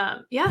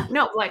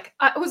like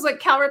I was like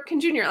Cal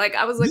Ripken Jr. Like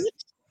I was like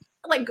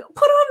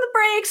put on the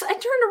brakes. I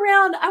turned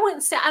around. I went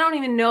and sat. I don't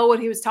even know what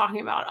he was talking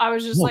about. I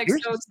was just so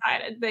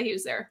excited that he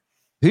was there.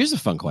 Here's a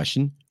fun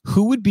question.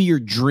 Who would be your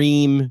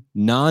dream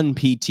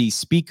non-PT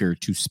speaker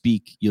to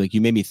speak? You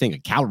made me think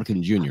of Cal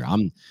Ripken Jr.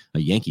 I'm a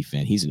Yankee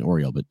fan. He's an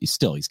Oriole, but he's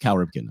Cal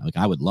Ripken. Like,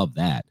 I would love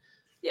that.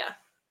 Yeah.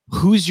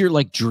 Who's your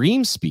like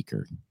dream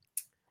speaker?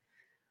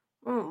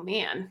 Oh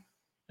man.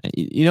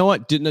 You know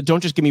what?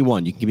 Don't just give me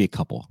one. You can give me a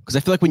couple. Because I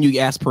feel like when you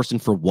ask person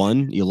for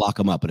one, you lock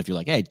them up. But if you're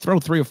like, hey, throw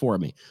 3 or 4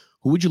 at me,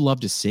 who would you love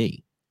to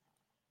see?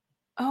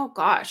 Oh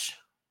gosh.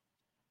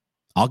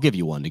 I'll give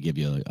you one to give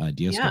you an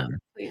idea. Yeah,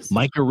 please.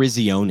 Micah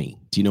Rizzioni.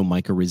 Do you know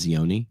Micah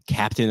Rizzioni?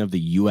 Captain of the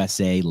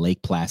USA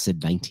Lake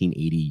Placid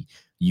 1980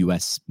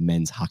 U.S.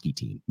 men's hockey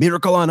team.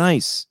 Miracle on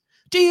Ice.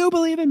 Do you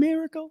believe in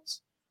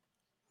miracles?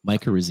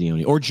 Micah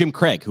Rizzioni. Or Jim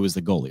Craig, who is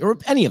the goalie. Or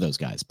any of those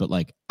guys. But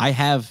like, I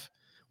have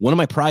one of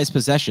my prized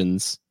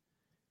possessions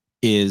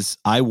is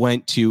I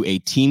went to a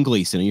Team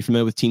Gleason. Are you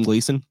familiar with Team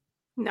Gleason?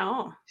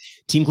 No.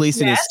 Team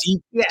Gleason is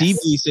Steve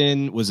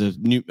Gleason was a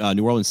New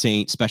Orleans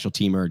Saint special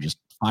teamer, just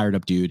fired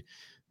up dude,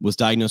 was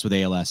diagnosed with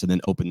ALS, and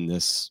then opened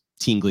this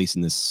Team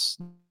Gleason, this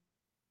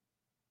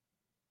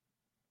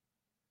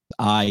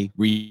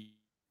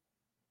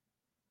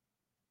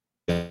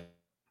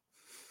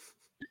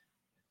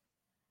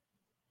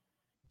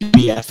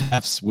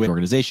BFFs with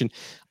organization.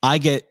 I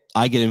get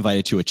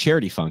invited to a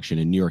charity function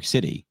in New York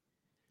City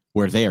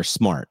where they are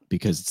smart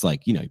because it's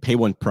like, you pay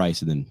one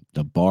price and then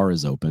the bar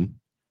is open.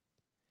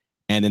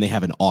 And then they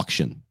have an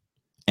auction.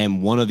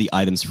 And one of the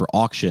items for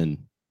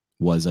auction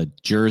was a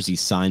jersey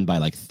signed by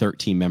like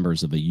 13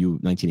 members of a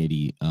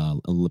 1980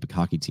 Olympic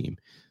hockey team.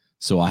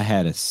 So I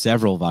had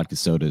several vodka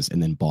sodas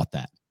and then bought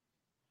that.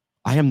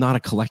 I am not a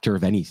collector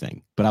of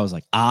anything, but I was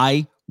like,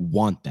 I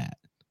want that.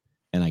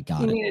 And I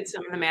got it. You needed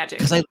some of the magic.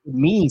 Because it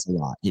means a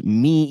lot.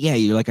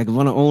 You're like, I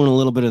want to own a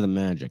little bit of the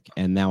magic.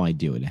 And now I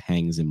do. It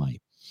hangs in my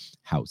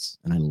house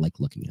and I like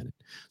looking at it.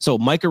 So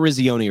Micah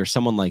Rizzioni or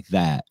someone like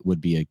that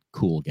would be a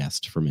cool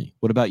guest for me.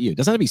 What about you? It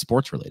doesn't have to be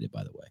sports related,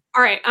 by the way.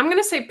 All right. I'm going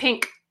to say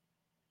Pink.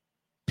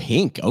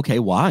 Pink. Okay.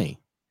 Why?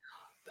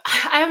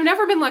 I have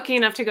never been lucky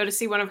enough to go to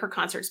see one of her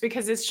concerts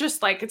because it's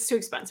just like, it's too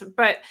expensive.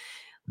 But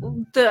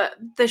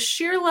the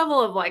sheer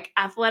level of like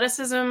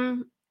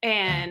athleticism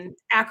and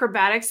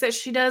acrobatics that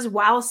she does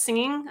while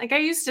singing, like I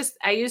used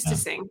to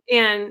sing.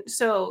 And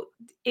so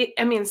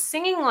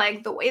singing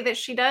like the way that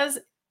she does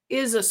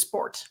is a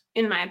sport,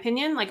 in my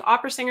opinion. Like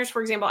opera singers, for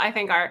example, I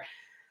think are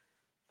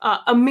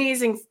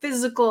amazing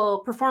physical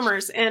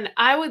performers. And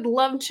I would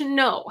love to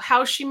know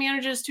how she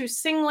manages to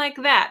sing like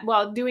that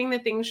while doing the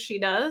things she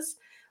does.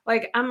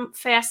 Like, I'm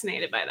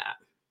fascinated by that.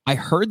 I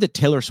heard that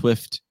Taylor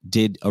Swift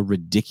did a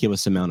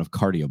ridiculous amount of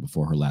cardio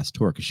before her last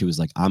tour because she was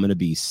like, I'm going to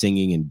be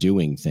singing and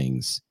doing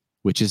things,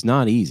 which is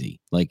not easy.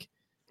 Like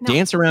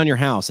dance around your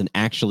house and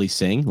actually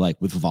sing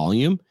like with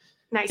volume.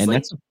 Nicely. And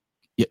that's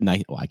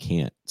well, I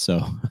can't.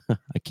 So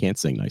I can't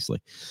sing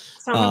nicely.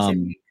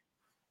 And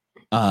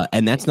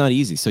that's not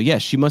easy. So yeah,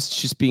 she must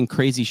just be in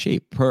crazy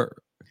shape. Her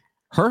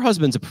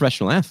husband's a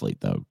professional athlete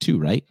though, too,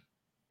 right?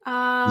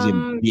 Is he a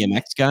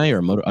BMX guy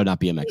or not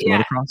BMX,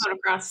 motocross?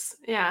 Motocross,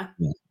 yeah.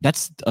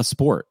 That's a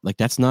sport. Like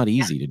that's not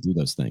easy to do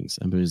those things.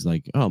 And it's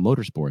like, oh,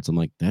 motorsports. I'm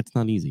like, that's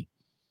not easy.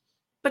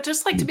 But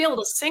just like to be able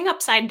to sing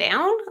upside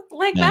down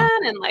like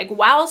that and like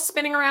while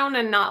spinning around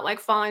and not like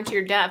falling to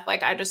your death.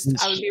 Like I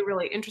would be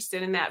really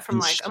interested in that from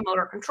like a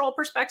motor control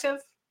perspective.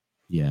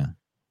 Yeah.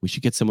 We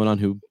should get someone on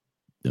who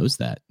knows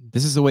that.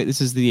 This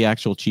is the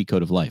actual cheat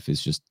code of life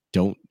is just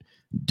don't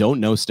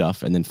know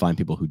stuff and then find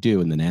people who do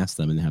and then ask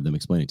them and have them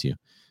explain it to you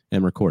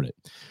and record it.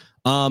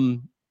 All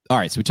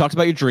right. So we talked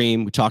about your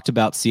dream. We talked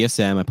about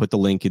CSM. I put the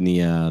link in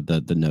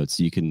the notes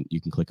so you can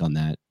click on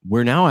that.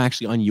 We're now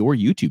actually on your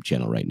YouTube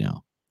channel right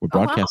now. We're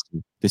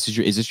broadcasting. Wow.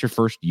 Is this your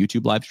first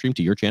YouTube live stream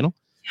to your channel?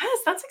 Yes,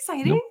 that's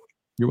exciting. No,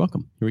 you're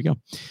welcome. Here we go.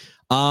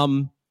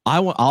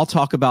 I'll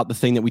talk about the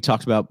thing that we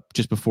talked about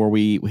just before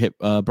we hit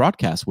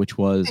broadcast, which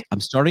was I'm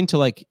starting to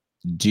like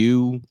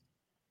do.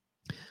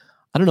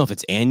 I don't know if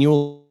it's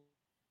annual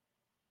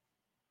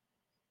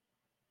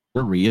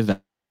or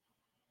reevaluate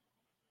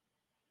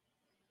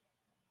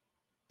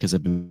because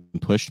I've been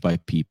pushed by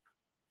people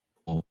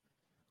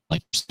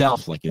like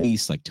yourself, like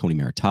Elise, like Tony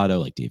Maritato,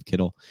 like Dave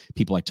Kittle,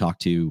 people I talk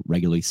to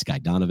regularly. Sky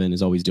Donovan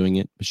is always doing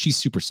it, but she's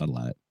super subtle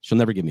at it. She'll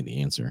never give me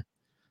the answer.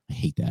 I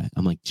hate that.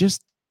 I'm like,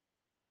 just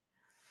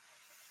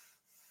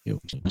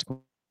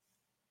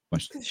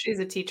she's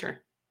a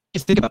teacher.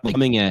 Just think about like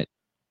coming at,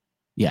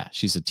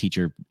 she's a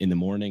teacher in the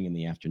morning, in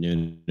the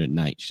afternoon, at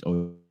night. She's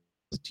always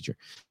a teacher.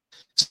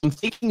 So I'm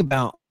thinking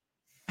about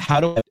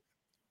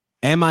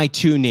am I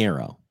too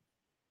narrow?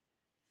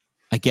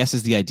 I guess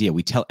is the idea.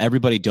 We tell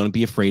everybody, don't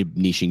be afraid of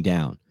niching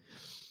down.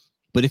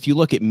 But if you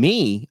look at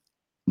me,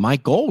 my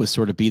goal was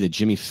sort of be the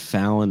Jimmy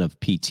Fallon of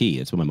PT.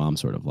 That's what my mom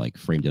sort of like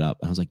framed it up.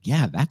 I was like,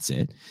 yeah, that's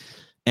it.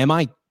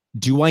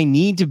 Do I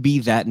need to be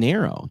that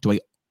narrow? Do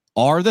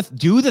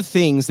the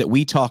things that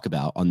we talk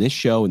about on this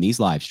show and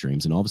these live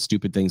streams and all the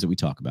stupid things that we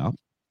talk about,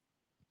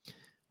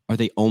 are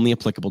they only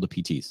applicable to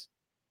PTs?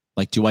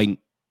 Like, do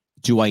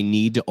I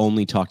need to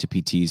only talk to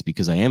PTs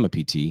because I am a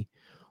PT?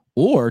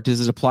 Or does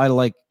it apply to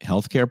like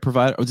healthcare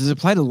provider? Or does it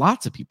apply to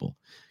lots of people?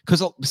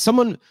 Because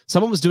someone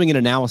was doing an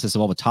analysis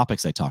of all the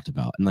topics I talked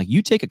about. And like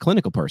you take a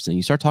clinical person and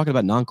you start talking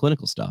about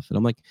non-clinical stuff. And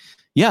I'm like,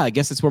 yeah, I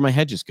guess that's where my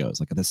head just goes.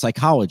 Like the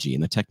psychology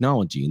and the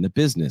technology and the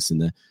business and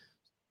the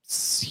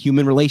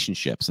human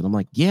relationships. And I'm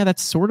like, yeah,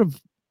 that's sort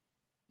of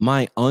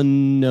my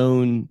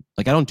unknown.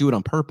 Like I don't do it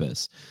on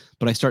purpose,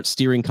 but I start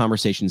steering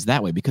conversations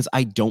that way because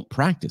I don't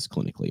practice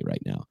clinically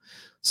right now.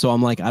 So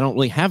I'm like, I don't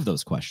really have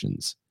those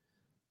questions.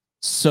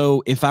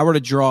 So if I were to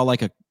draw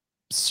like a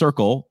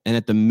circle and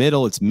at the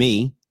middle it's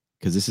me,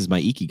 because this is my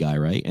ikigai,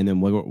 right? And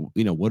then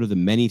what are the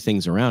many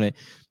things around it?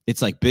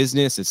 It's like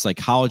business, it's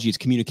psychology, it's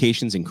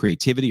communications and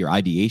creativity or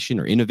ideation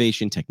or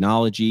innovation,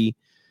 technology.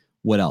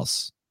 What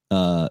else?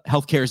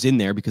 Healthcare is in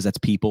there because that's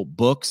people.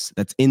 Books,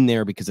 that's in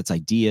there because it's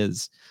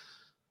ideas.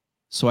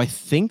 So I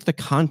think the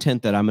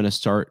content that I'm going to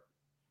start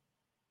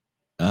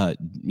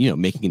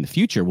making in the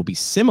future will be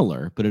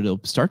similar, but it'll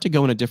start to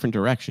go in a different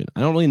direction. I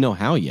don't really know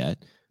how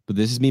yet. But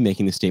this is me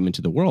making the statement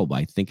to the world, but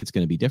I think it's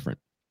going to be different.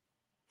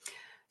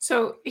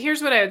 So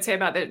here's what I would say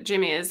about that,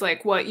 Jimmy, is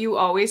like what you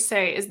always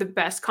say is the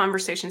best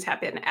conversations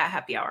happen at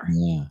happy hour.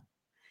 Yeah.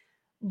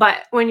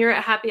 But when you're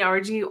at happy hour,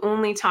 do you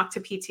only talk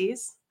to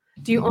PTs?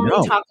 Do you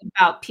only talk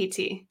about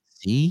PT?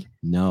 See?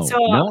 No. So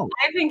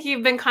I think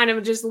you've been kind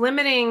of just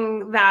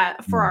limiting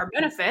that for our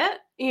benefit,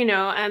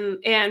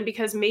 and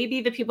because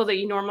maybe the people that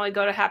you normally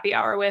go to happy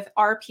hour with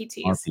are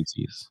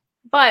PTs.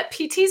 But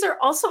PTs are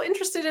also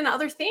interested in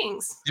other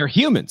things. They're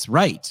humans,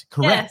 right?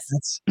 Correct.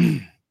 Yes.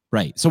 That's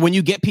right. So when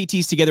you get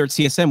PTs together at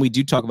CSM, we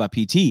do talk about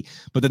PT,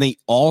 but then they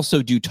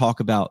also do talk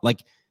about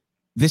like,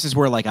 this is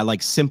where like I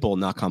like simple,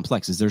 not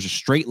complex, is there's a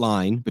straight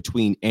line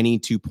between any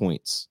 2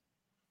 points.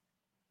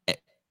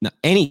 Not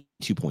any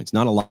 2 points,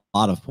 not a lot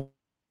of points.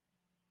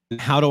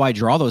 How do I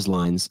draw those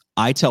lines?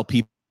 I tell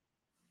people,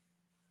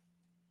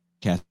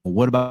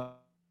 what about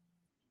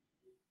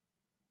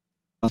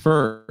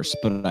first?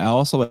 But I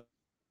also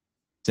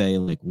say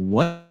like,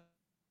 what's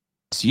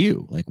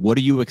you? Like, what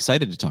are you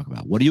excited to talk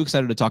about? What are you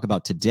excited to talk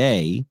about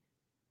today?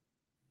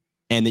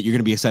 And that you're going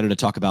to be excited to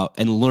talk about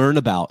and learn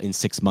about in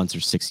 6 months or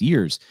 6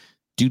 years.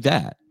 Do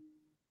that.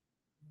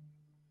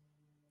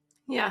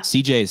 Yeah.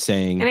 CJ is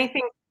saying, and I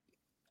think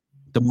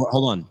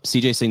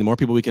CJ is saying the more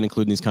people we can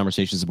include in these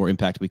conversations, the more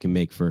impact we can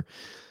make for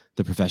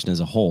the profession as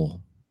a whole.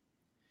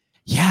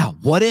 Yeah.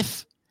 What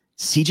if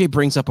CJ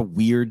brings up a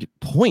weird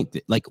point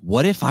that, like,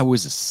 what if I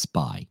was a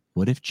spy?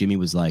 What if Jimmy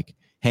was like,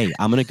 hey,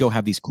 I'm going to go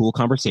have these cool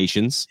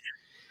conversations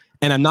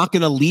and I'm not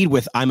going to lead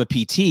with I'm a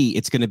PT.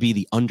 It's going to be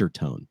the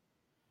undertone.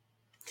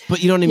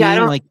 But you know what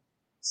I mean?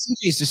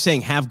 CJ's just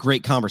saying have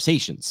great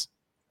conversations,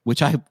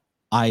 which I'm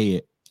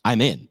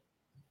in.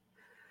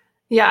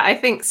 Yeah, I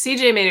think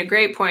CJ made a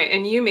great point,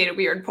 and you made a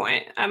weird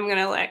point. I'm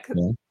gonna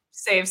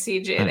save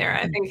CJ there.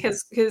 I think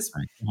his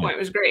point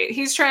was great.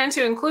 He's trying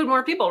to include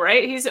more people,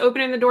 right? He's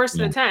opening the doors to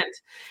the tent.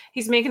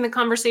 He's making the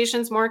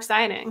conversations more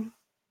exciting.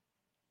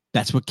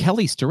 That's what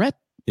Kelly Starrett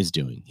is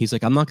doing. He's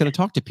like, I'm not going to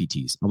talk to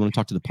PTs. I want to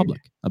talk to the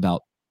public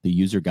about the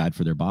user guide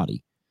for their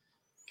body.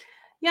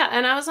 Yeah,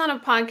 and I was on a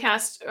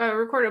podcast,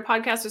 recorded a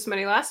podcast with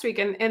somebody last week,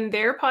 and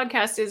their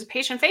podcast is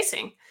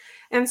patient-facing.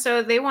 And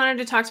so they wanted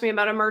to talk to me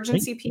about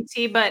emergency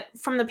PT, but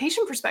from the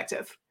patient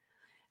perspective.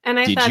 And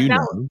I thought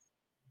that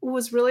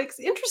was really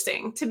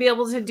interesting to be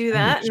able to do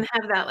that and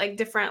have that like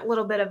different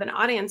little bit of an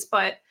audience.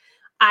 But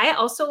I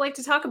also like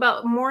to talk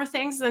about more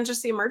things than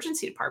just the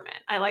emergency department.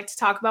 I like to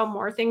talk about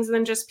more things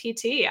than just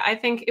PT. I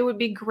think it would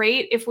be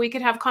great if we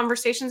could have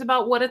conversations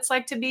about what it's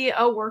like to be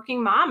a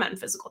working mom in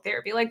physical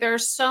therapy. Like there are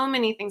so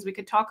many things we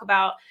could talk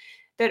about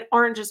that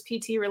aren't just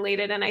PT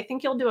related. And I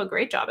think you'll do a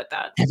great job at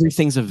that.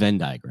 Everything's a Venn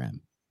diagram.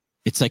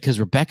 It's like, because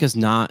Rebekah's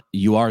not,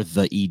 you are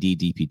the ED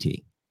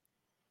DPT.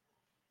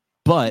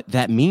 But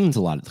that means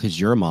a lot because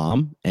you're a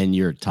mom and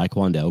you're a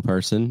Taekwondo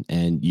person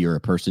and you're a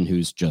person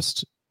who's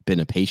just been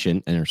a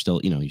patient and are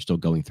still, you're still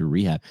going through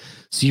rehab.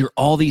 So you're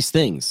all these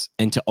things,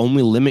 and to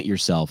only limit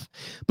yourself.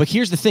 But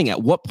here's the thing.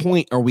 At what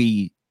point are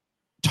we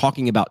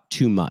talking about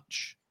too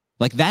much?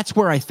 Like, that's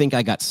where I think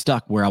I got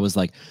stuck, where I was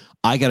like,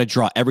 I got to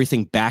draw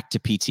everything back to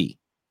PT.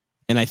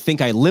 And I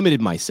think I limited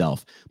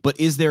myself. But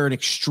is there an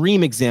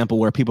extreme example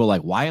where people are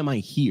like, why am I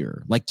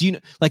here? Like, do you know,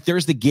 like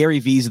there's the Gary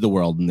V's of the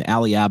world and the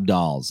Ali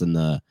Abdals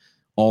and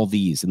all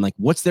these, and like,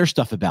 what's their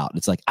stuff about? And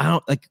it's like,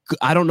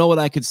 I don't know what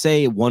I could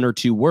say 1 or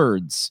 2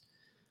 words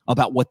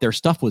about what their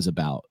stuff was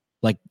about.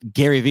 Like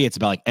Gary V, it's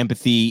about like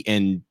empathy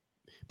and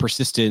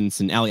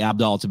persistence, and Ali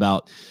Abdal, it's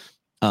about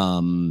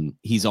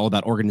he's all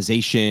about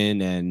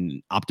organization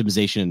and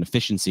optimization and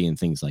efficiency and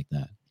things like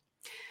that.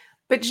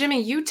 But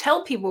Jimmy, you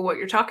tell people what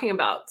you're talking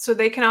about so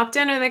they can opt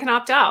in or they can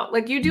opt out.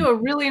 Like you do a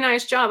really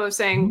nice job of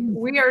saying,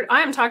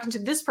 I am talking to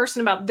this person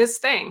about this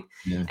thing.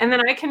 Yeah. And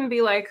then I can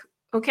be like,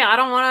 okay, I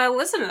don't want to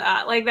listen to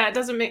that. Like that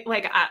doesn't make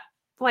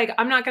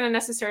I'm not going to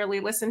necessarily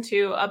listen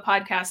to a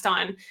podcast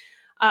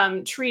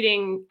on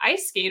treating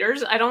ice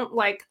skaters. I don't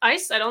like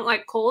ice. I don't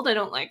like cold. I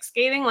don't like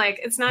skating. Like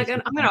it's not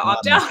good. I'm going to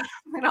opt out.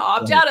 I'm going to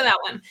opt out of that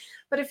one.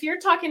 But if you're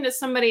talking to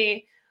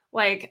somebody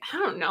like, I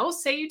don't know,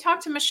 say you talk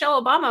to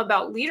Michelle Obama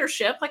about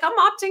leadership, like I'm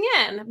opting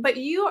in, but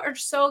you are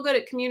so good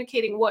at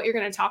communicating what you're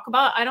going to talk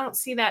about. I don't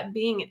see that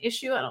being an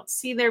issue. I don't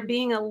see there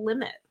being a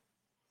limit.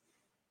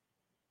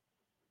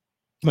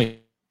 My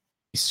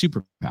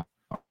superpower,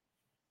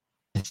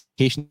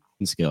 education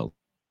skill.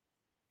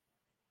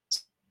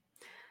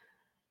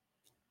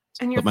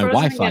 But my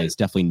Wi-Fi is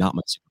definitely not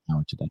my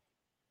superpower today.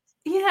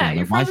 Yeah,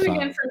 you're frozen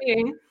again for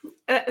me.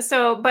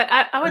 But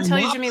I would tell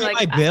you, Jimmy, like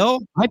I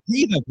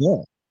pay the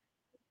bill.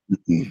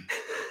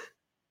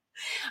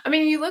 I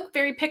mean, you look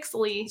very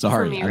pixely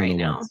for me right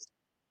now.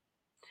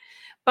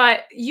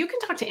 But you can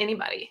talk to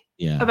anybody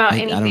about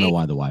anything. I don't know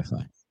why the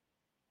Wi-Fi.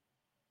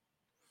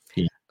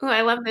 Yeah. Ooh,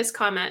 I love this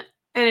comment.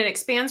 And it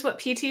expands what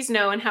PTs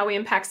know and how we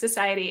impact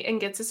society and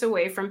gets us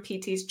away from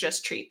PTs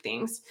just treat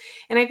things.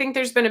 And I think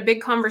there's been a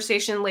big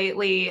conversation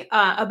lately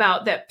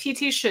about that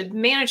PTs should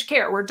manage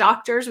care. We're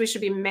doctors. We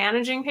should be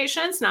managing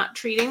patients, not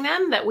treating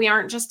them, that we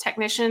aren't just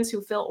technicians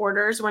who fill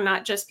orders. We're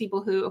not just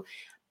people who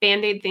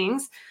Band-Aid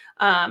things.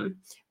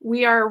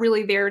 We are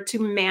really there to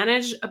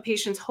manage a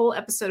patient's whole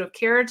episode of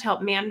care, to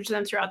help manage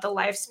them throughout the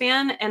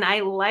lifespan. And I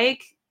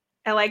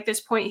like this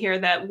point here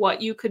that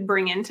what you could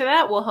bring into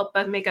that will help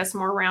us make us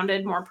more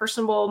rounded, more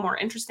personable, more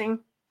interesting.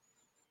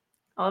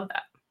 I love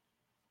that.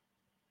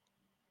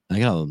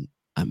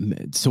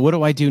 So what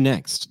do I do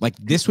next? Like,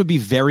 this would be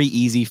very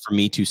easy for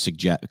me to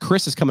suggest.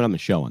 Chris is coming on the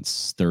show on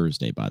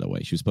Thursday, by the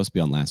way. She was supposed to be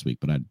on last week,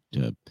 but I had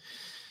to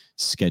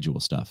schedule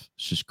stuff.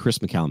 It's just Chris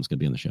McCallum's going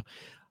to be on the show.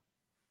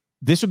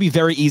 This would be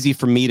very easy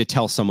for me to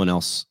tell someone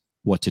else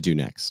what to do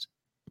next.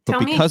 But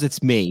because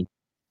it's me,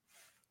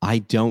 I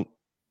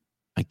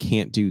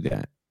can't do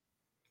that.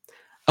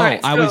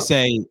 I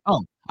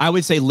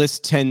would say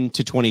list 10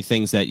 to 20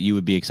 things that you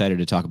would be excited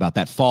to talk about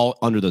that fall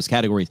under those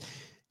categories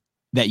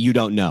that you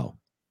don't know.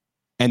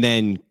 And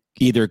then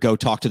either go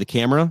talk to the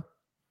camera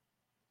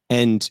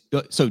and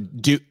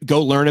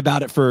go learn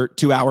about it for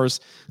 2 hours,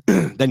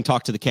 then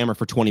talk to the camera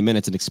for 20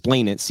 minutes and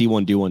explain it, see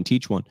one, do one,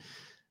 teach one,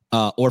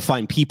 or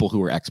find people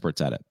who are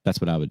experts at it. That's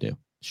what I would do.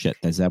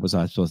 That's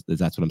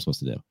what I'm supposed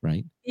to do,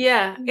 right?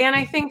 Yeah. And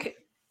I think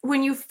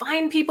when you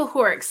find people who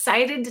are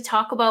excited to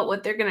talk about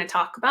what they're going to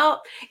talk about,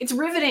 it's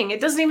riveting.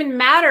 It doesn't even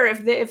matter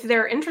if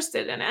they're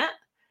interested in it.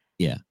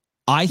 Yeah.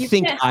 I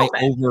think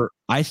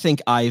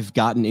I've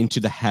gotten into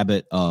the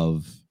habit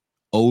of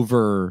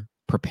over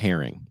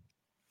preparing.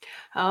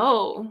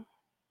 Oh.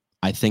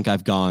 I think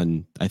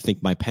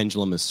my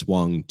pendulum has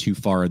swung too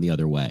far in the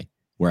other way,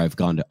 where I've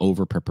gone to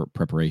over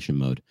preparation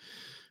mode,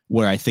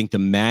 where I think the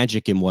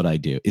magic in what I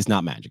do is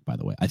not magic, by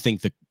the way. I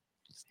think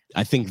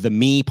the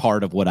me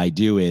part of what I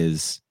do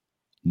is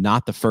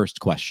not the first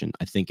question.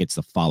 I think it's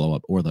the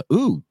follow-up or the,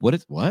 ooh, what?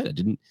 I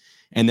didn't.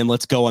 And then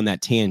let's go on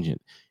that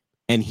tangent.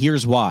 And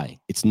here's why.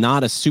 It's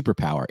not a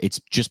superpower.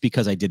 It's just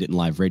because I did it in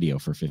live radio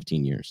for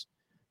 15 years.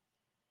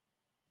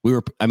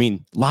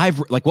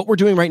 Live, like what we're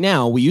doing right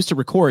now, we used to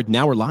record,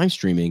 now we're live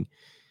streaming.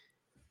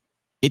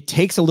 It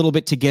takes a little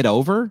bit to get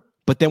over,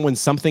 but then when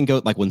something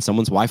goes, like when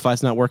someone's Wi-Fi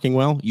is not working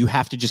well, you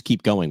have to just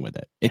keep going with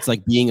it. It's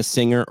like being a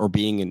singer or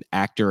being an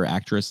actor or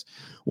actress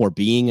or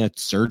being a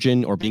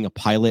surgeon or being a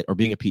pilot or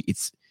being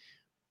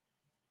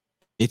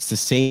it's the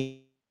same.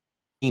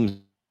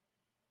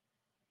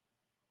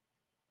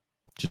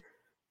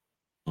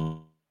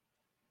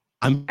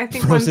 I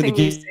think one thing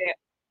you say,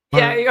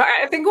 yeah, you are.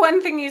 I think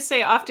one thing you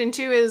say often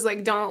too is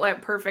like, don't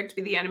let perfect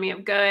be the enemy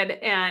of good,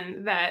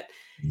 and that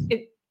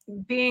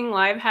being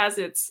live has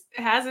its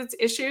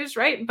issues,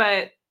 right?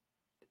 But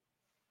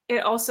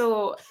it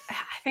also,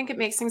 I think it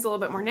makes things a little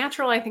bit more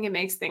natural. I think it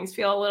makes things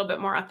feel a little bit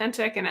more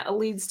authentic, and it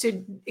leads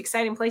to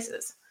exciting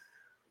places.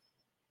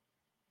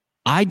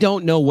 I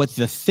don't know what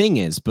the thing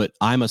is, but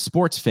I'm a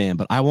sports fan,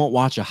 but I won't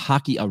watch a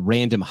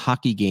random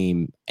hockey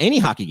game, any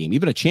hockey game,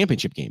 even a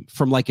championship game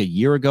from like a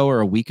year ago or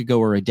a week ago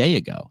or a day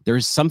ago.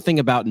 There's something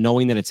about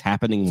knowing that it's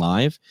happening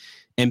live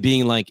and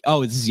being like,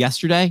 oh, this is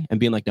yesterday, and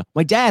being like, no,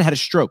 my dad had a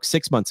stroke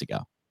 6 months ago,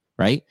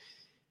 right?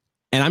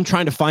 And I'm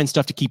trying to find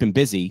stuff to keep him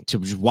busy to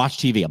just watch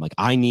TV. I'm like,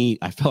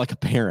 I felt like a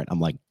parent. I'm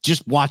like,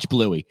 just watch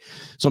Bluey.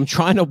 So I'm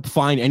trying to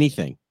find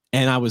anything.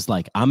 And I was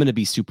like, I'm going to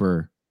be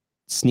super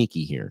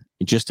sneaky here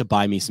just to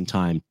buy me some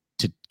time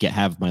to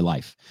have my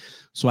life.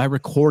 So I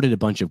recorded a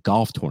bunch of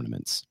golf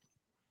tournaments.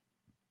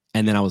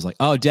 And then I was like,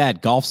 oh,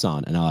 Dad, golf's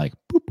on. And I like,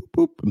 boop,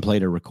 boop, boop, and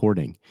played a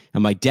recording.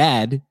 And my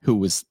dad, who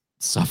was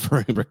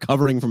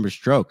recovering from a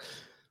stroke,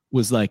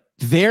 was like,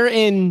 they're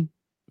in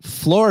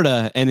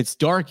Florida and it's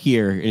dark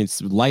here and it's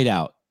light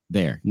out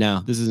there.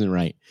 No, this isn't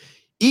right.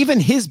 Even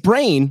his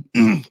brain,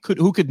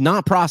 who could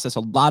not process a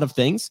lot of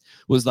things,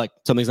 was like,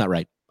 something's not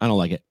right. I don't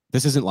like it.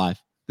 This isn't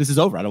live. This is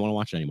over. I don't want to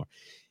watch it anymore.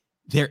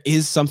 There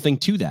is something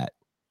to that,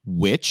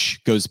 which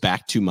goes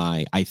back to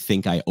I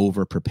think I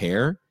over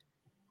prepare.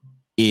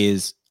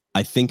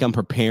 I think I'm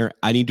prepared.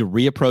 I need to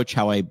reapproach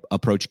how I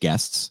approach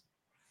guests.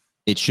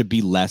 It should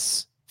be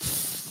less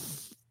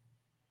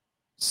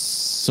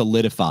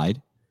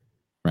solidified,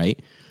 right?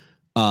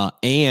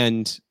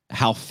 And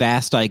how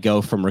fast I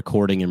go from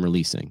recording and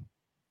releasing.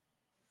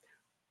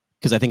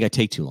 Because I think I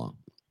take too long.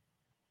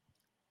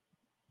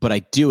 But I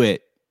do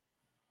it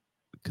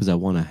because I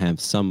want to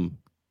have some,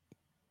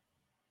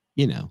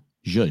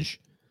 zhuzh.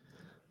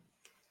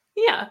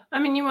 Yeah. I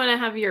mean, you want to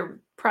have your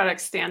product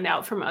stand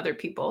out from other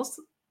people's.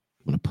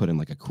 I want to put in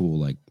like a cool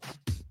like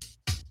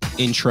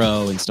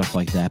intro and stuff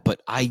like that.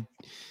 But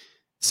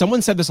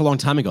someone said this a long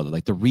time ago, that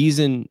like the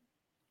reason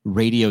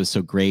radio is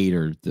so great,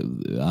 or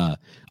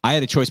I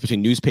had a choice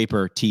between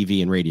newspaper,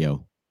 TV, and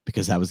radio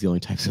because that was the only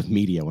types of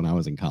media when I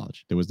was in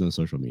college. There was no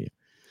social media.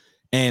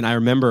 And I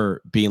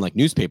remember being like,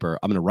 newspaper,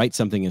 I'm going to write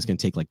something that's going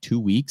to take like 2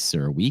 weeks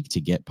or a week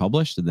to get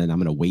published. And then I'm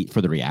going to wait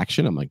for the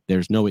reaction. I'm like,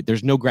 there's no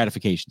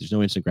gratification. There's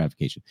no instant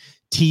gratification.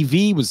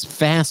 TV was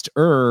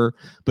faster,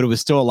 but it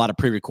was still a lot of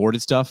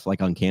pre-recorded stuff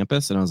like on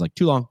campus. And I was like,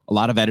 too long, a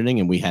lot of editing.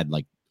 And we had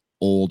like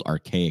old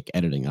archaic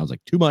editing. I was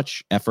like, too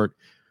much effort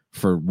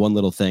for one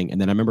little thing.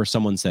 And then I remember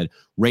someone said,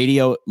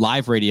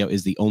 live radio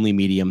is the only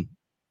medium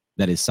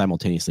that is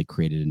simultaneously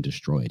created and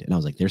destroyed. And I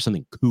was like, there's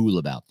something cool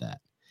about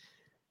that.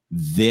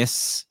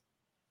 This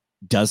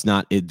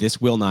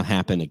will not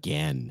happen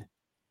again.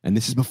 And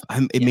this is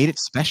made it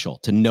special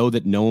to know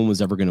that no one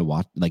was ever going to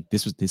watch. Like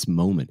this was this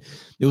moment.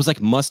 It was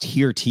like must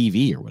hear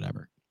TV or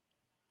whatever.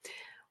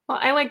 Well,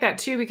 I like that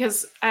too,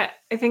 because I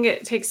think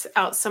it takes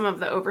out some of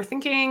the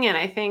overthinking, and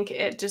I think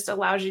it just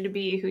allows you to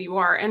be who you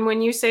are. And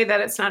when you say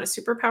that it's not a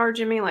superpower,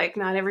 Jimmy, like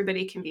not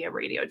everybody can be a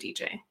radio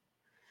DJ.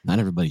 Not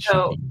everybody should be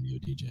a radio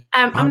DJ.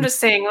 I'm just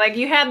saying, like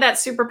you had that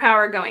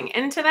superpower going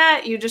into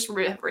that. You just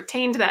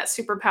retained that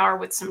superpower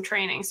with some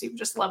training. So you've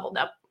just leveled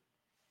up.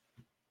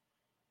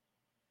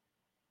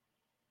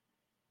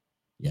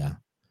 Yeah.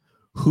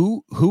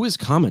 Who is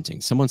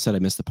commenting? Someone said I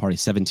missed the party.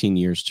 17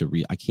 years to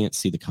read. I can't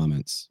see the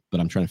comments, but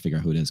I'm trying to figure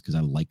out who it is because I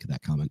like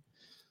that comment.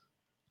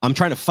 I'm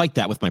trying to fight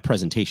that with my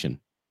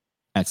presentation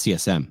at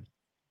CSM.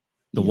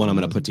 The one I'm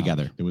going to put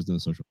together. There was no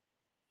social.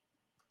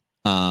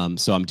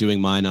 So I'm doing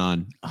mine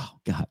on, oh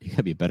God, you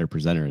gotta be a better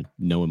presenter and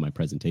know what my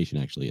presentation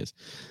actually is.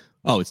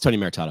 Oh, it's Tony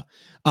Maritato.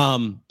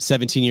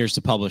 17 years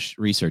to publish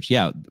research.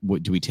 Yeah.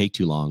 Do we take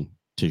too long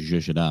to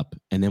zhuzh it up?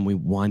 And then we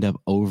wind up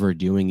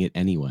overdoing it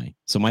anyway.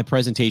 So my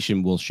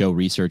presentation will show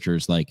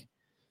researchers like,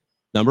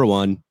 number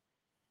one,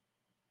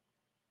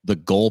 the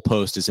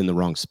goalpost is in the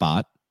wrong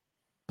spot.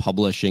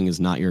 Publishing is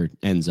not your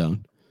end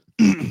zone.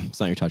 It's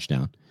not your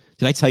touchdown.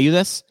 Did I tell you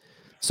this?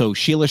 So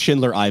Sheila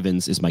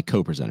Schindler-Ivins is my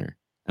co-presenter.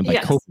 And by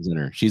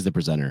co-presenter, she's the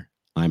presenter.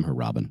 I'm her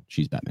Robin.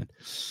 She's Batman.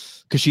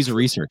 Because she's a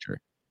researcher.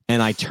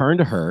 And I turn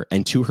to her,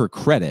 and to her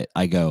credit,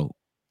 I go,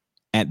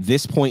 at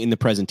this point in the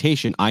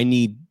presentation, I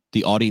need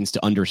the audience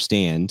to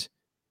understand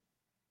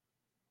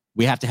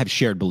we have to have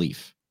shared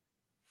belief.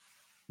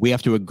 We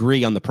have to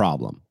agree on the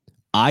problem.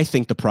 I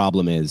think the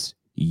problem is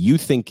You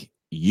think,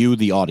 you,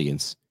 the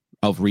audience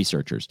of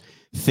researchers,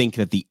 think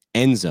that the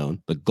end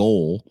zone, the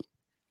goal,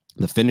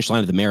 the finish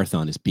line of the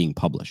marathon is being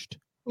published.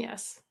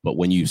 Yes. But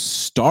when you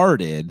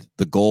started,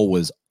 the goal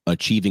was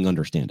achieving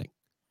understanding.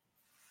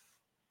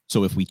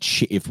 So if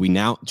we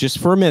now, just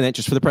for a minute,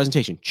 just for the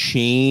presentation,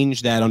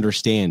 change that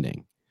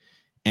understanding,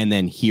 and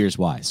then here's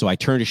why. So I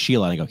turn to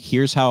Sheila and I go,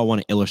 here's how I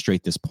want to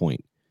illustrate this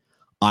point.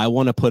 I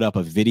want to put up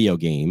a video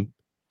game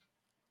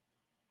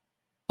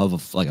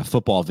of like a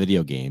football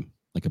video game,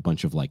 like a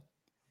bunch of like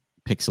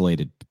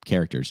pixelated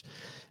characters.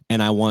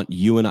 And I want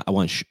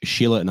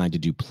Sheila and I to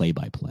do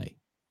play-by-play.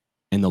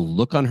 And the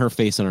look on her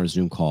face on our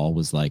Zoom call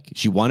was like,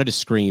 she wanted to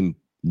scream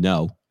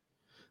no,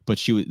 but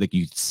she was like,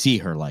 you see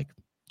her like,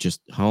 just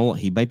how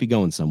he might be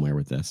going somewhere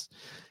with this.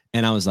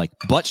 And I was like,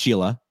 but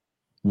Sheila,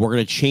 we're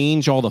going to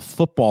change all the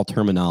football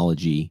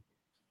terminology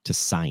to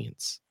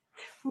science.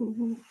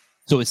 Mm-hmm.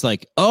 So it's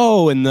like,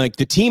 oh, and like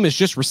the team has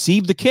just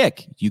received the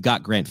kick. You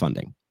got grant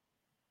funding.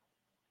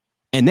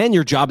 And then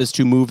your job is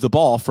to move the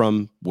ball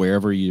from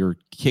wherever your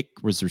kick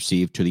was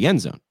received to the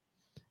end zone.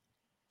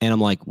 And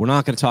I'm like, we're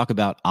not going to talk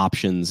about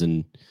options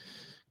and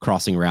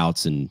crossing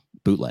routes and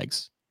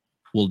bootlegs.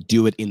 We'll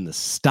do it in the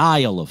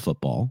style of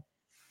football,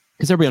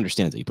 because everybody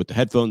understands it. You put the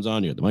headphones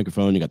on, you got the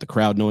microphone, you got the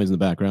crowd noise in the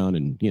background,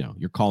 and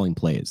you're calling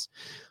plays.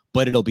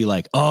 But it'll be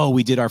like, oh,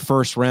 we did our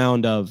first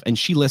round of, and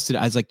she listed,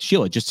 I was like,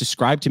 Sheila, just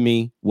describe to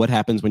me what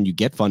happens when you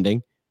get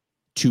funding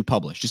to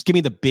publish. Just give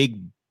me the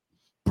big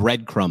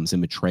breadcrumbs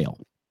in the trail.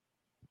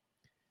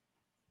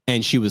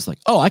 And she was like,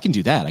 oh, I can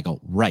do that. I go,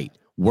 right.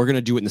 We're going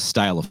to do it in the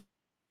style of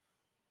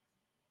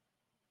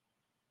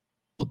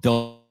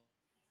ball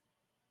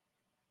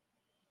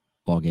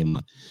game.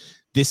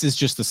 This is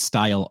just the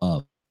style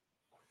of.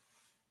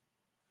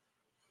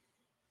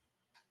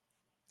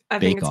 I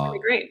think it's going to be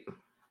great.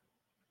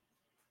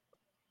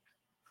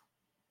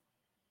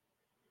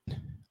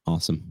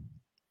 Awesome.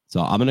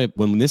 So I'm going to,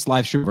 when this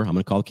live stream over, I'm going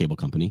to call the cable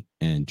company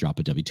and drop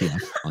a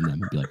WTF on them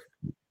and be like,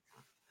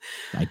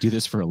 I do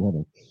this for a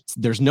living.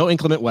 There's no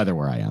inclement weather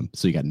where I am,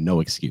 so you got no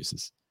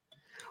excuses.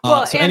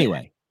 Well, so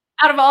anyway,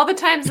 out of all the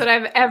times that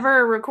I've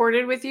ever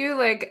recorded with you,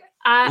 like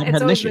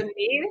it's always been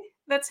me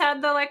that's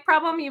had the like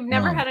problem. You've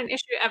never had an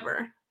issue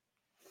ever.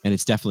 And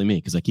it's definitely me,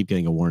 because I keep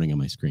getting a warning on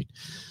my screen.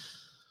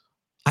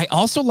 I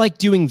also like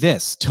doing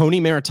this.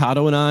 Tony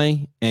Maritato and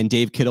I and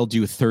Dave Kittle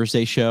do a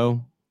Thursday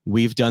show.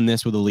 We've done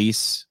this with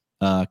Elise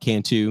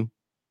Cantu,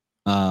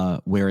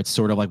 where it's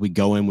sort of like we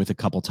go in with a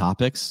couple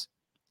topics.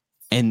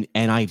 And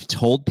I've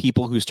told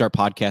people who start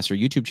podcasts or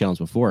YouTube channels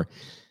before,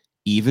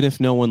 even if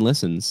no one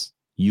listens,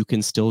 you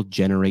can still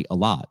generate a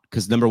lot.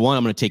 Because number one,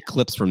 I'm going to take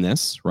clips from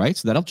this, right?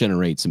 So that'll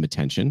generate some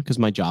attention, because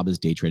my job is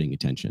day trading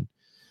attention.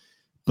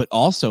 But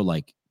also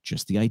like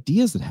just the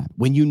ideas that happen.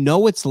 When you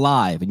know it's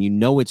live and you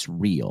know it's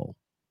real,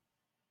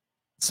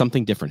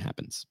 something different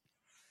happens.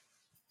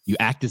 You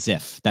act as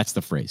if. That's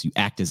the phrase. You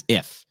act as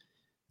if.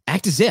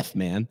 Act as if,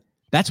 man.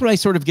 That's what I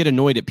sort of get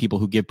annoyed at people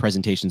who give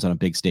presentations on a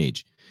big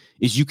stage,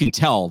 is you can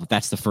tell that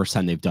that's the first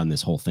time they've done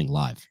this whole thing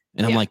live.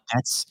 And I'm like,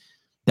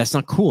 that's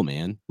not cool,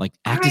 man. Like,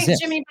 act as if.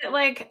 Jimmy, but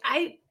like,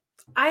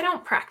 I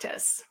don't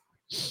practice.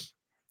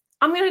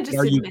 I'm going to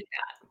just admit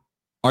that.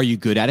 Are you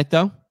good at it,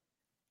 though?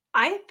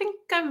 I think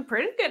I'm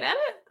pretty good at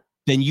it.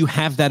 Then you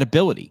have that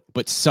ability,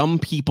 but some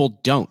people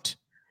don't.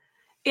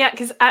 Yeah,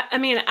 because I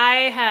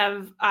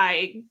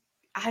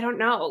don't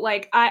know.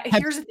 Like,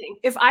 here's the thing.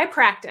 If I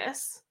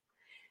practice,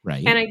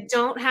 right, and I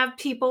don't have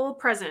people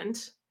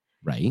present,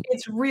 right,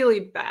 it's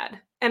really bad.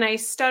 And I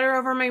stutter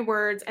over my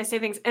words. I say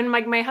things, and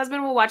my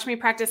husband will watch me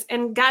practice,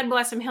 and God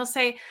bless him, he'll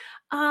say,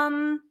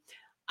 I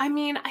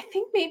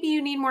think maybe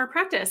you need more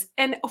practice.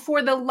 And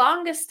for the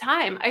longest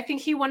time, I think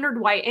he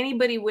wondered why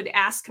anybody would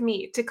ask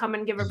me to come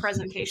and give a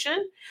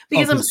presentation,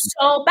 because I'm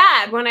so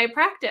bad when I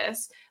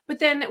practice. But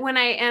then when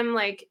I am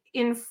like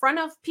in front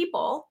of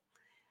people,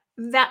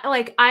 that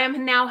like I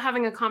am now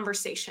having a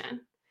conversation.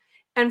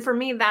 And for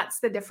me, that's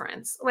the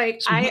difference.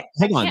 Like so I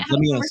can't have a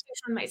conversation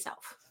with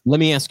myself. Let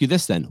me ask you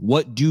this then.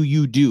 What do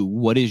you do?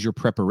 What is your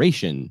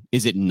preparation?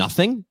 Is it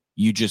nothing?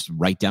 You just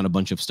write down a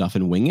bunch of stuff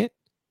and wing it?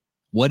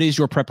 What is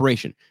your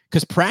preparation?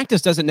 Because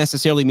practice doesn't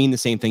necessarily mean the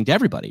same thing to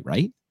everybody,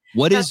 right?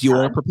 What is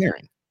your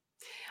preparing?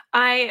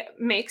 I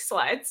make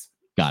slides.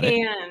 Got it.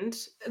 And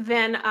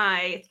then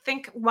I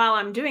think while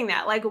I'm doing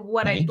that, like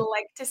what I'd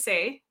like to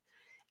say.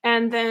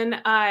 And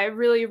then I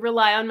really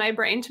rely on my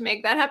brain to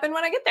make that happen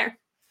when I get there.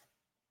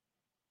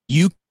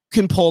 You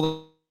can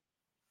pull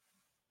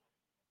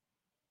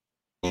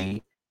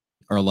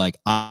or like,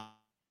 I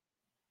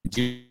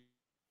do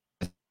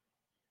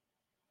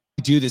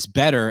this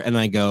better, and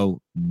I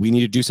go, we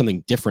need to do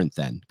something different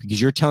then, because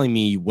you're telling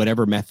me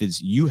whatever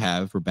methods you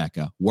have,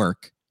 Rebekah,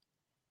 work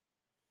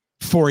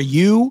for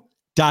you, ...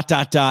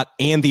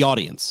 and the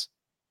audience,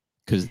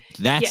 because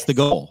that's the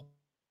goal.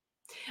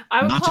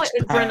 I would call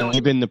it adrenaline.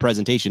 Even the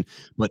presentation,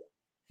 but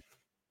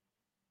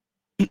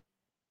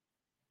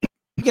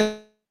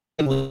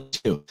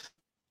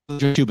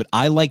but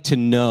I like to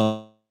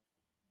know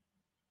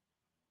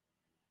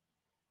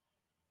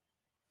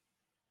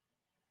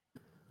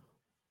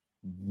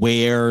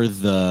where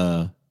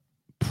the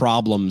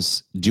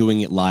problems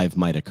doing it live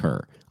might occur.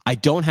 I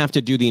don't have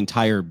to do the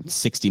entire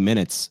 60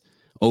 minutes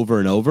over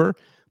and over,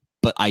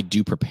 but I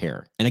do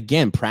prepare. And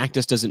again,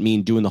 practice doesn't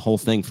mean doing the whole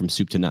thing from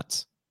soup to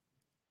nuts,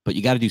 but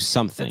you got to do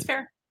something. That's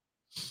fair.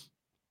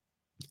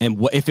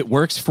 And if it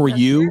works for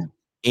you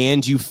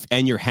and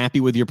you're happy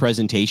with your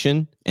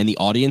presentation and the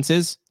audience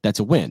is, that's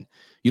a win.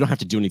 You don't have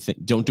to do anything.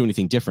 Don't do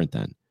anything different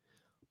then.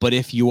 But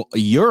if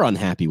you're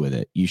unhappy with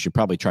it, you should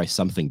probably try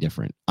something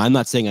different. I'm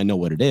not saying I know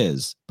what it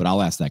is, but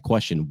I'll ask that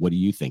question. What do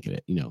you think of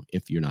it?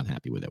 If you're not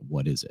happy with it,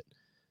 what is it?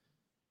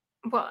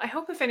 Well, I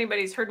hope if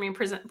anybody's heard me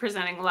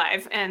presenting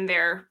live and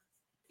they're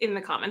in the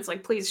comments,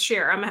 like, please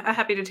share. I'm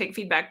happy to take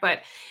feedback.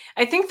 But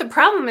I think the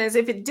problem is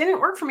if it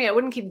didn't work for me, I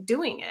wouldn't keep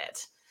doing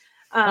it.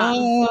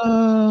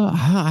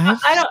 I've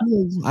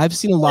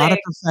seen a lot of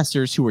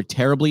professors who are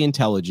terribly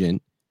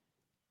intelligent,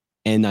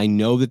 and I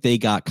know that they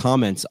got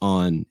comments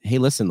on, hey,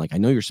 listen, like, I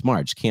know you're smart,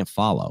 I just can't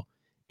follow,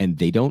 and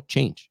they don't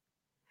change.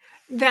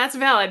 That's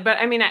valid, but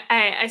I mean,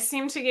 I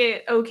seem to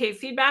get okay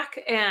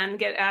feedback and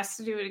get asked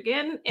to do it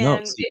again,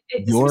 and it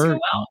seems to go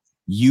well.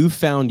 You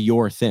found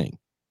your thing.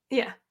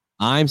 Yeah.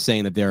 I'm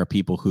saying that there are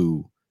people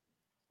who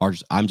are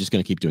I'm just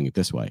going to keep doing it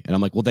this way, and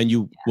I'm like, well, then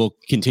you will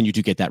continue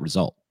to get that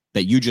result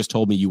that you just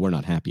told me you were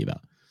not happy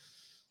about.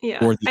 Yeah,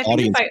 or I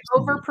think if I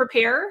over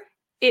prepare,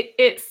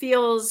 it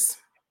feels.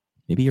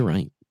 Maybe you're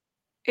right.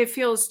 It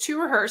feels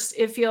too rehearsed.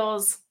 It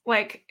feels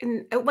like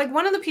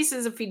one of the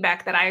pieces of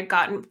feedback that I had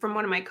gotten from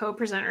one of my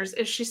co-presenters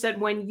is she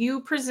said, when you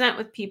present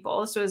with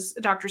people, this was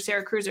Dr.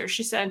 Sarah Cruiser,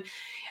 she said,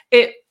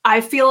 I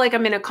feel like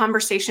I'm in a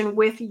conversation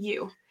with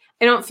you.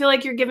 I don't feel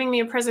like you're giving me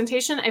a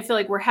presentation. I feel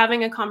like we're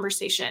having a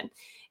conversation.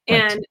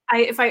 Right. And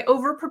if I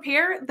over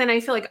prepare, then I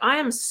feel like I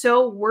am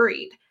so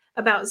worried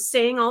about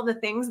saying all the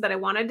things that I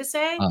wanted to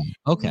say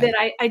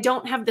that I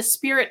don't have the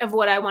spirit of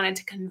what I wanted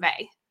to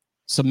convey.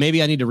 So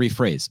maybe I need to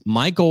rephrase.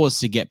 My goal is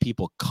to get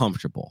people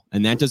comfortable.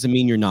 And that doesn't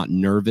mean you're not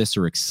nervous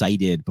or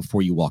excited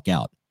before you walk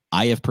out.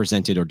 I have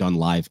presented or done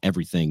live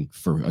everything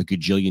for a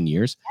gajillion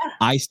years. Yeah.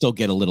 I still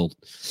get a little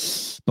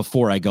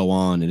before I go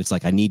on. And it's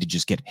like, I need to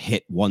just get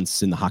hit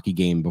once in the hockey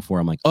game before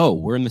I'm like, oh,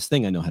 we're in this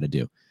thing I know how to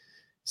do.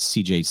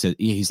 CJ said,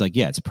 he's like,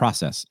 yeah, it's a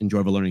process.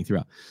 Enjoyable learning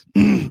throughout.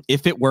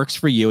 If it works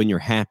for you and you're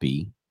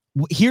happy,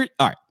 all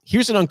right,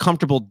 here's an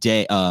uncomfortable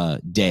day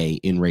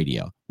in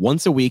radio.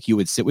 Once a week, you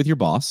would sit with your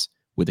boss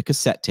with a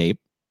cassette tape.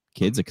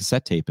 Kids, a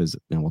cassette tape is,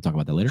 and we'll talk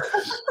about that later.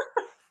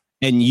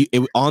 And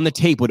on the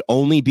tape would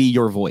only be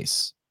your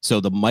voice. So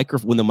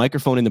when the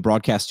microphone in the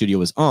broadcast studio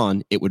is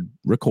on, it would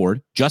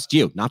record just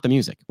you, not the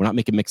music. We're not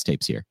making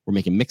mixtapes here. We're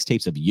making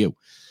mixtapes of you.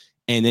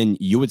 And then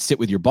you would sit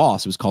with your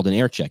boss. It was called an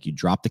air check. You'd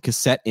drop the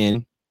cassette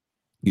in.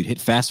 You'd hit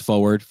fast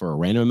forward for a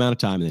random amount of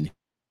time and then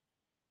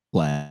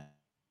play.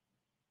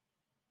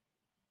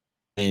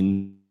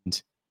 And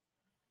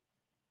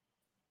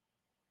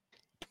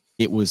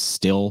it was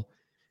still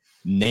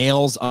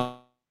nails on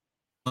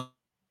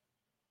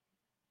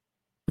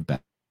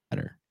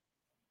better.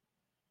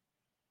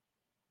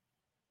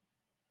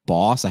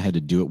 Boss, I had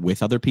to do it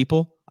with other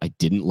people. I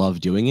didn't love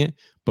doing it,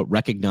 but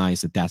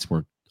recognize that that's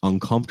where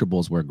uncomfortable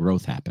is where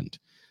growth happened.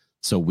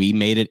 So we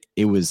made it.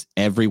 It was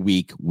every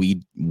week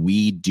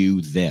we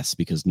do this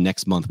because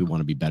next month we want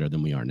to be better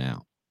than we are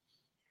now.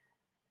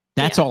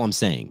 That's all I'm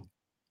saying.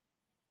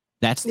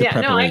 That's the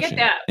preparation. No, I get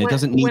that. It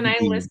doesn't need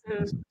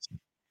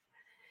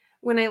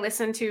when I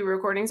listen to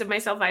recordings of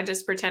myself, I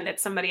just pretend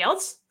it's somebody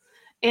else.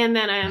 And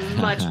then I'm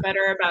much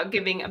better about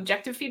giving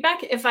objective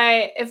feedback. If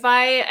I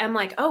am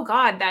like, oh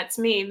God, that's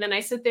me, then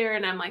I sit there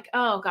and I'm like,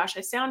 oh gosh,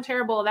 I sound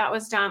terrible. That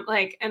was dumb.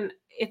 And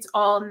it's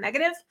all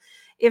negative.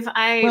 If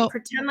I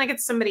pretend like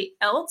it's somebody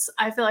else,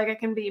 I feel like I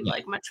can be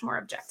like much more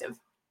objective.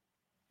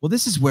 Well,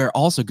 this is where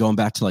also going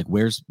back to like,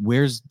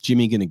 where's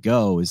Jimmy going to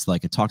go is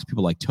like, I talk to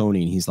people like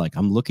Tony and he's like,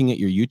 I'm looking at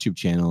your YouTube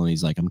channel and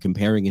he's like, I'm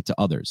comparing it to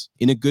others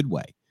in a good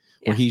way.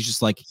 Where he's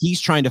just like, he's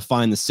trying to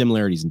find the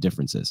similarities and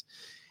differences.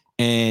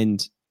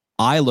 And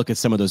I look at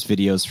some of those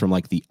videos from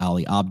like the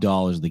Ali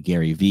Abdaals, or the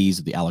Gary V's,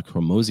 or the Alec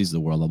Hormozis of the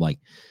world. I'm like,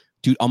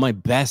 dude, on my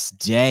best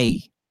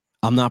day,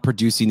 I'm not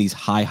producing these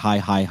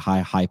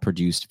high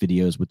produced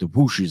videos with the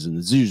whooshes and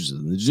the zoos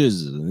and the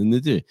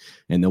jizz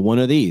and the one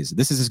of these.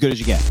 This is as good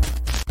as you get.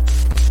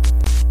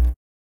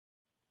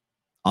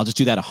 I'll just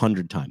do that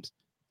 100 times.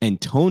 And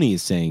Tony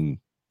is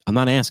saying, I'm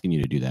not asking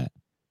you to do that.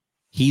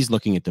 He's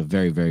looking at the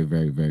very, very,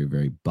 very, very,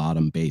 very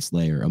bottom base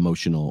layer,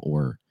 emotional,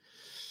 or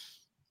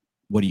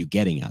what are you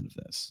getting out of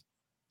this?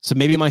 So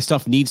maybe my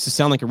stuff needs to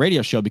sound like a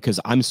radio show because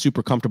I'm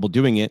super comfortable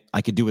doing it.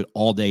 I could do it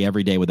all day,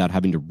 every day without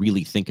having to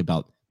really think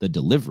about the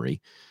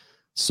delivery.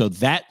 So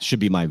that should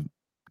be my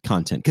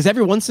content. Because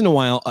every once in a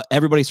while,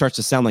 everybody starts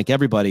to sound like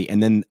everybody.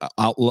 And then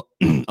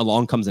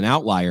along comes an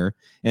outlier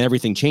and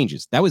everything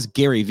changes. That was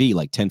Gary Vee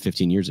like 10,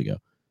 15 years ago.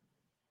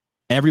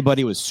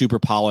 Everybody was super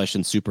polished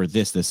and super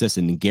this,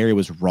 and Gary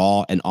was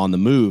raw and on the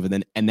move.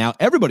 And now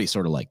everybody's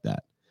sort of like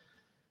that.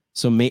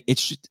 So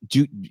it's just,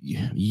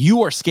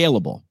 you are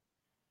scalable.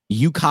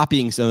 You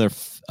copying some other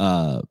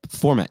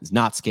format is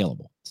not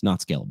scalable. It's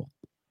not scalable.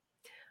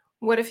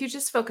 What if you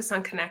just focus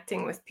on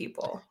connecting with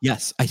people?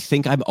 Yes, I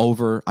think I'm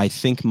over. I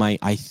think 9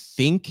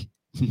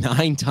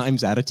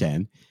 times out of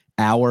 10,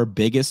 our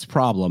biggest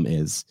problem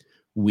is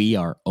we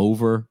are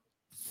over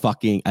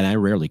fucking, and I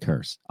rarely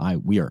curse.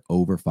 We are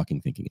over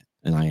fucking thinking it.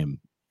 And I am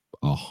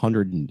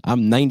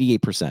I'm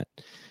 98%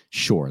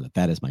 sure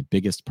that is my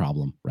biggest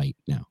problem right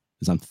now,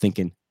 is I'm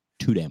thinking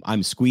too damn.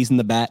 I'm squeezing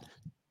the bat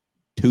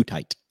too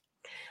tight.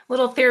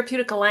 Little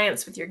therapeutic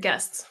alliance with your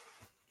guests.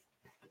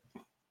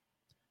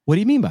 What do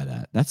you mean by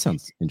that? That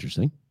sounds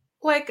interesting.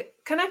 Like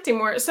connecting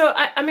more. So,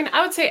 I mean,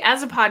 I would say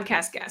as a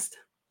podcast guest,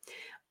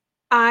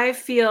 I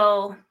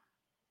feel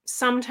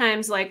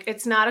sometimes like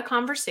it's not a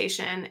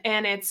conversation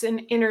and it's an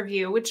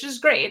interview, which is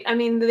great. I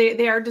mean,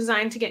 they are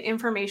designed to get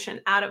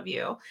information out of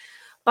you.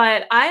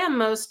 But I am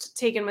most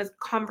taken with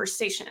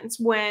conversations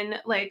when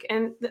like,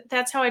 and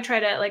that's how I try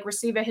to like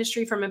receive a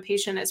history from a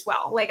patient as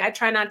well. Like I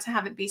try not to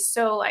have it be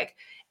so like,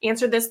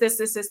 answer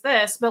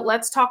this, but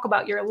let's talk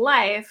about your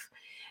life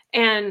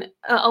and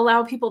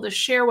allow people to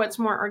share what's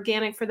more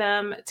organic for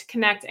them to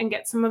connect and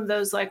get some of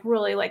those like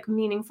really like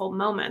meaningful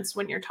moments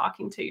when you're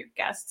talking to your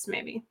guests,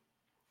 maybe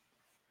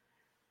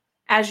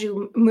as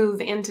you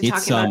move into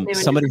talking about new and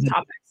different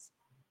topics.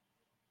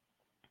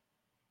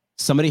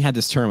 Somebody had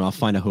this term, I'll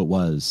find out who it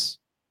was.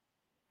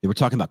 They were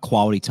talking about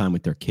quality time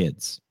with their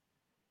kids.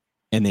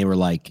 And they were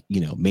like,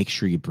 make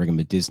sure you bring them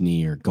to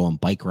Disney or go on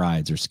bike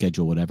rides or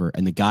schedule whatever.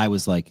 And the guy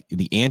was like,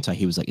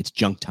 he was like, it's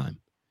junk time.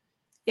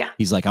 Yeah.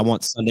 He's like, I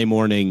want Sunday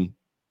morning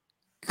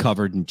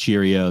covered in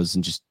Cheerios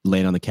and just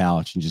laying on the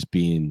couch and just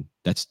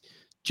that's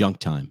junk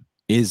time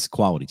is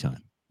quality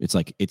time. It's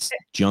like, it's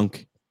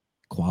junk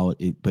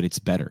quality, but it's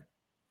better.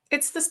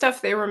 It's the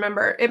stuff they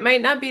remember. It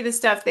might not be the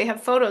stuff they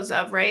have photos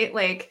of, right?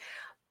 Like,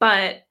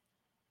 but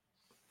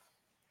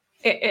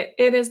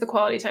it is the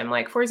quality time.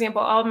 Like, for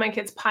example, all of my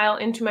kids pile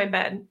into my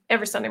bed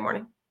every Sunday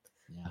morning.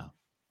 Yeah.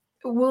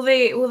 Will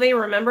they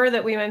remember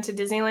that we went to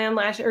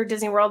Disneyland or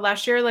Disney World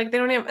last year? Like they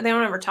don't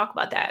ever talk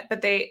about that.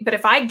 But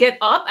if I get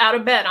up out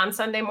of bed on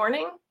Sunday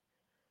morning,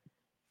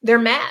 they're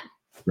mad.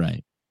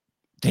 Right.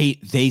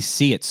 They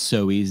see it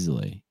so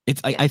easily.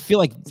 I feel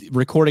like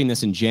recording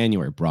this in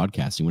January,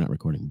 broadcasting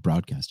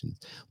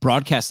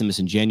this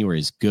in January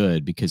is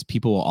good because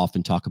people will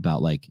often talk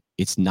about like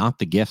it's not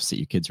the gifts that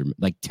your kids are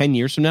like 10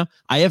 years from now.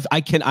 I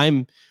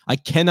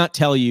cannot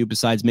tell you,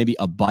 besides maybe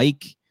a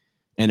bike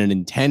and a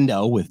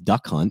Nintendo with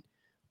Duck Hunt,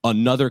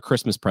 another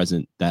Christmas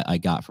present that I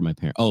got from my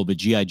parents. Oh, the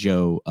G.I.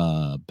 Joe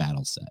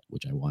battle set,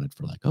 which I wanted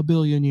for like a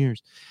billion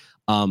years.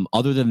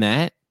 Other than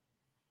that,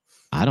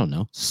 I don't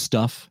know,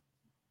 stuff.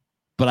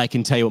 But I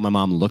can tell you what my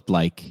mom looked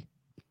like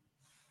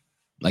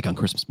on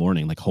Christmas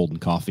morning, like holding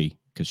coffee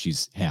because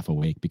she's half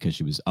awake because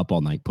she was up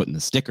all night putting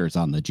the stickers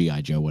on the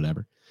G.I. Joe,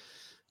 whatever.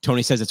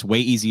 Tony says it's way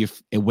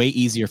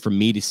easier for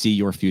me to see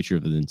your future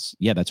than,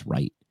 yeah, that's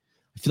right.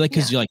 I feel like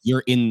because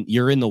you're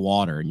in the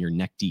water and you're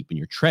neck deep and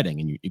you're treading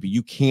and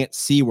you can't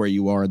see where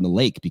you are in the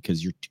lake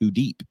because you're too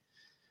deep.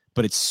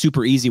 But it's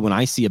super easy when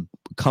I see a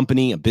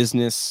company, a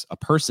business, a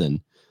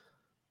person.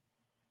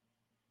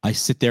 I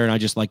sit there and I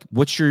just like,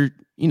 what's your,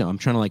 I'm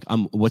trying to like,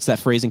 what's that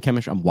phrase in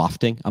chemistry? I'm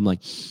wafting. I'm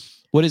like,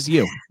 what is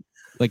you?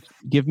 Like,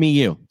 give me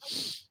you.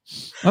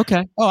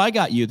 Okay. Oh, I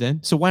got you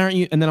then. So why aren't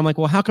you? And then I'm like,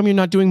 well, how come you're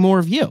not doing more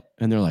of you?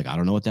 And they're like, I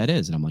don't know what that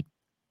is. And I'm like,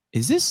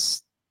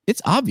 it's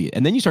obvious.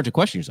 And then you start to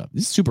question yourself.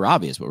 This is super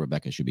obvious what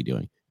Rebekah should be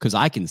doing because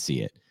I can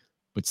see it,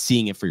 but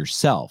seeing it for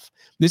yourself.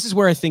 This is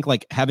where I think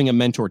like having a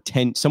mentor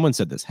someone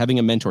said this, having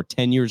a mentor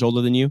 10 years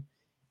older than you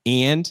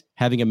and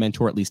having a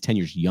mentor at least 10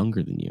 years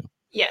younger than you.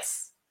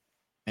 Yes.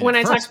 And when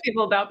I talk to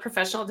people about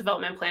professional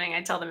development planning,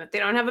 I tell them if they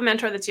don't have a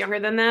mentor that's younger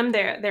than them,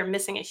 they're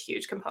missing a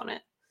huge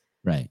component.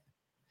 Right.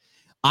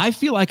 I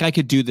feel like I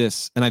could do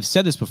this, and I've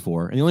said this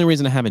before, and the only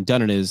reason I haven't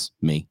done it is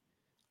me.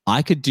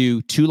 I could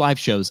do 2 live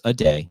shows a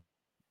day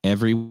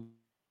every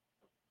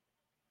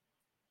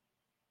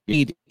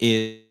week. I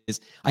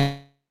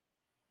don't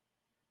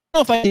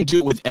know if I can do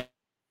it with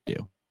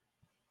you,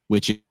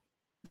 which is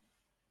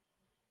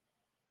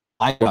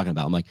I'm talking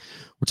about. I'm like,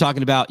 we're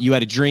talking about you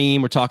had a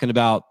dream. We're talking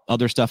about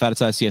other stuff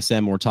outside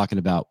CSM. We're talking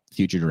about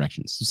future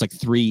directions. It's like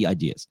 3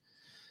 ideas.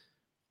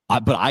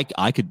 But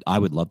I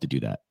would love to do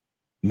that.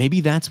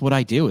 Maybe that's what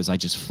I do is I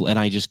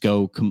just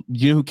go.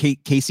 You know who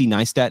Casey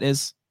Neistat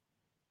is?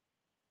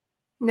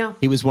 No.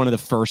 He was one of the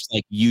first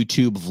like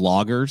YouTube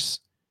vloggers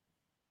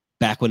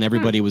back when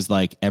everybody was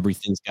like,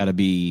 everything's got to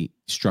be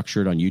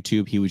structured on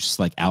YouTube. He was just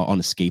like out on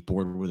a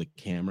skateboard with a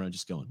camera,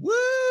 just going, woo.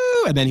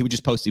 And then he would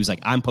just post. He was like,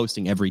 I'm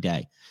posting every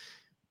day.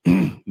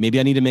 Maybe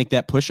I need to make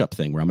that push-up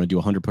thing where I'm going to do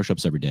 100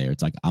 push-ups every day. Or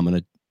it's like, I'm going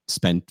to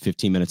spend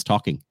 15 minutes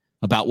talking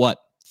about what?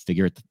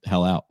 Figure it the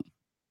hell out.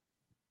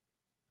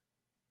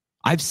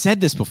 I've said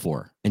this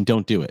before and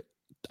don't do it.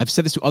 I've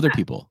said this to other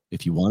people.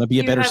 If you want to be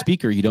a better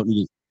speaker, you don't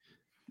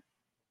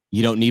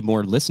need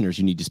more listeners.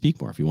 You need to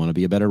speak more. If you want to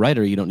be a better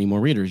writer, you don't need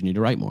more readers. You need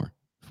to write more.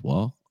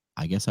 Well,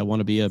 I guess I want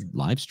to be a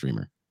live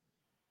streamer.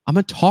 I'm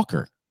a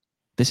talker.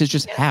 This is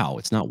just how.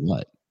 It's not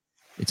what.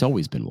 It's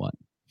always been what.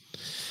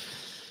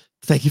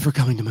 Thank you for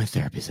coming to my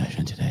therapy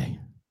session today.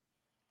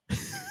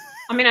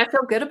 I mean, I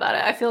feel good about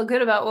it. I feel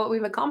good about what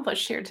we've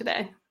accomplished here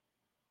today.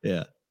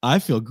 Yeah. I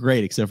feel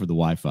great except for the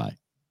Wi-Fi.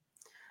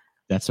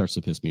 That starts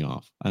to piss me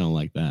off. I don't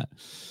like that.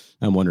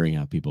 I'm wondering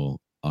how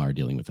people are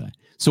dealing with that.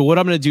 So what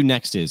I'm going to do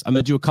next is I'm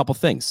going to do a couple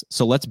things.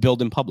 So let's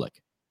build in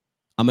public.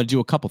 I'm going to do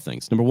a couple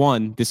things. Number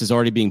one, this is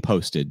already being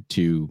posted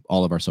to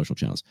all of our social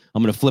channels.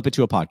 I'm going to flip it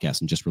to a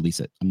podcast and just release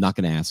it. I'm not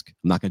going to ask.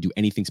 I'm not going to do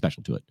anything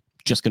special to it.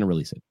 Just going to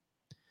release it.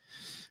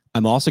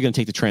 I'm also going to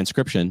take the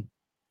transcription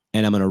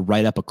and I'm going to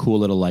write up a cool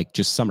little like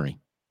just summary.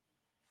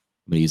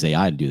 I'm going to use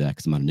AI to do that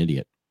because I'm not an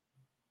idiot.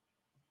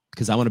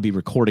 Because I want to be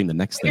recording the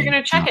next thing. You're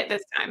going to check it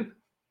this time.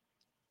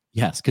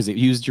 Yes, because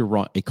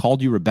it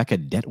called you Rebekah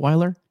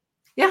Detweiler.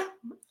 Yeah,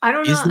 I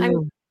don't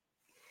know.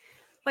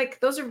 Like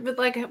those are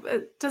like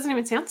it doesn't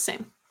even sound the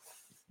same.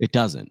 It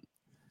doesn't.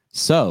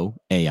 So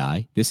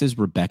AI, this is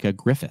Rebekah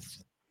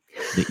Griffith,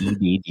 the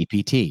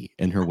EDDPT,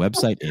 and her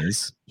website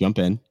is jump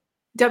in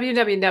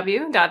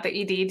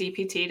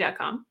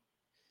www.theeddpt.com.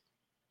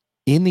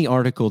 In the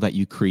article that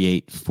you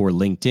create for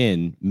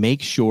LinkedIn,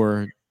 make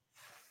sure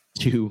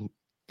to.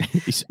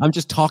 I'm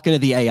just talking to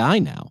the AI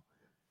now.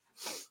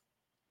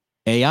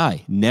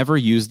 AI, never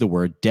use the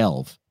word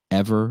delve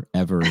ever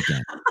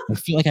again. I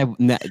feel like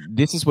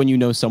this is when you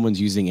know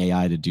someone's using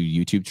AI to do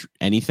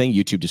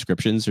YouTube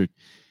descriptions, or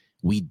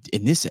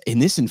in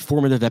this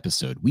informative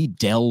episode, we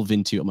delve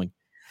into. I'm like,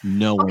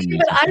 no one. Okay,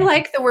 but I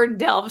like the word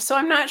delve, so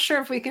I'm not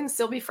sure if we can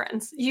still be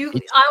friends.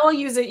 I will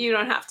use it. You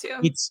don't have to.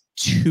 It's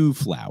too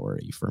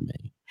flowery for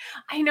me.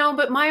 I know,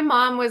 but my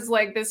mom was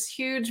like this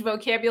huge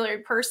vocabulary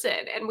person,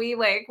 and we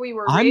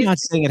were. I'm not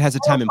saying it has a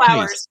time and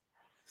place.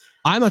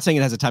 I'm not saying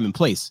it has a time and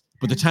place,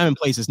 but the time and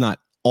place is not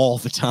all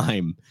the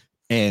time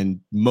and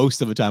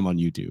most of the time on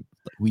YouTube.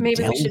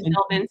 Maybe we should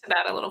delve into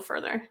that a little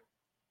further.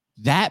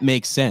 That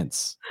makes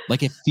sense.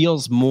 Like it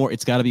feels more,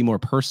 it's got to be more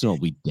personal.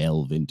 We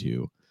delve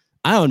into,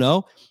 I don't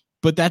know,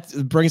 but that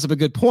brings up a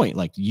good point.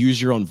 Like use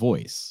your own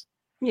voice.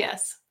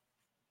 Yes.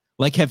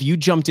 Like you've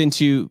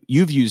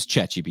used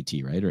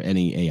ChatGPT, right? Or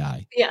any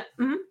AI. Yeah.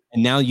 Mm-hmm.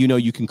 And now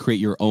you can create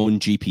your own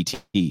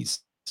GPTs.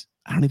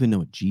 I don't even know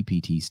what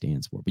GPT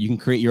stands for, but you can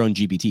create your own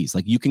GPTs.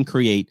 Like you can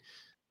create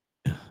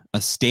a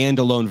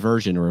standalone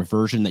version or a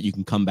version that you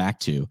can come back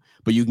to,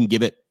 but you can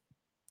give it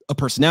a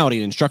personality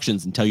and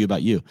instructions and tell you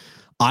about you.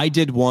 I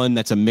did one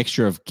that's a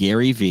mixture of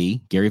Gary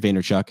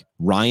Vaynerchuk,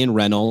 Ryan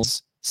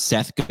Reynolds,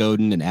 Seth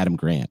Godin, and Adam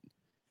Grant.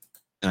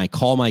 And I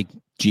call my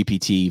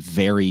GPT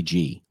Very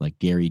G, like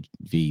Gary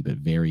V, but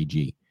Very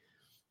G.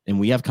 And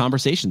we have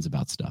conversations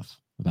about stuff,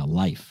 about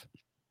life.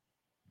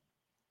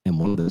 And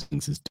one of those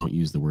things is don't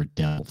use the word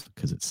delve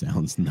because it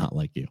sounds not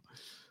like you.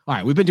 All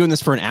right, we've been doing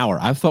this for an hour.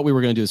 I thought we were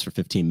going to do this for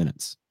 15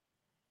 minutes.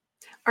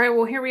 All right,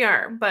 well, here we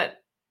are, but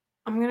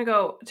I'm going to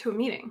go to a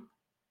meeting.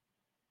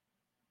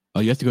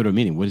 Oh, you have to go to a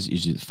meeting. Is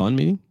it a fun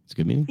meeting? It's a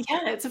good meeting?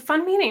 Yeah, it's a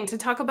fun meeting to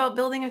talk about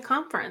building a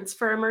conference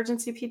for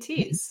emergency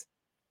PTs.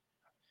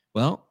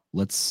 Well,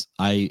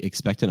 I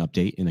expect an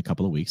update in a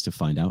couple of weeks to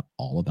find out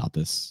all about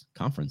this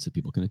conference that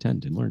people can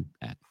attend and learn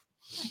at.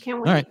 I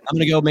can't wait. All right, I'm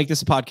going to go make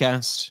this a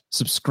podcast.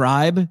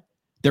 Subscribe.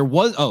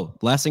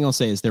 Last thing I'll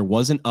say is there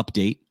was an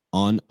update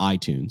on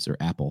iTunes or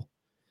Apple,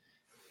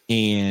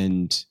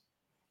 and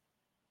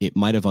it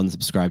might have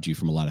unsubscribed you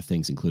from a lot of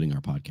things, including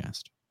our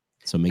podcast.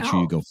 So make sure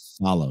you go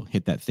follow,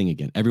 hit that thing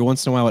again. Every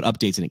once in a while it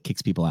updates and it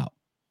kicks people out,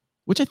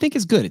 which I think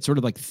is good. It sort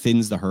of like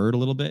thins the herd a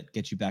little bit,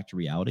 gets you back to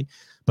reality.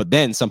 But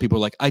then some people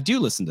are like, I do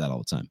listen to that all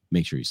the time.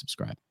 Make sure you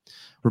subscribe.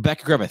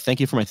 Rebekah Griffith, thank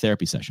you for my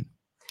therapy session.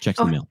 Check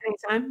the mail.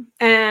 Anytime.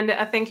 And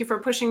thank you for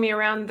pushing me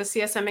around the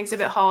CSM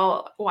exhibit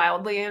hall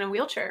wildly in a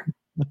wheelchair.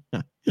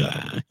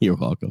 You're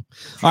welcome.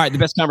 All right. The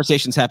best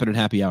conversations happen in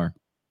happy hour.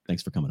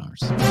 Thanks for coming,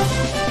 ours.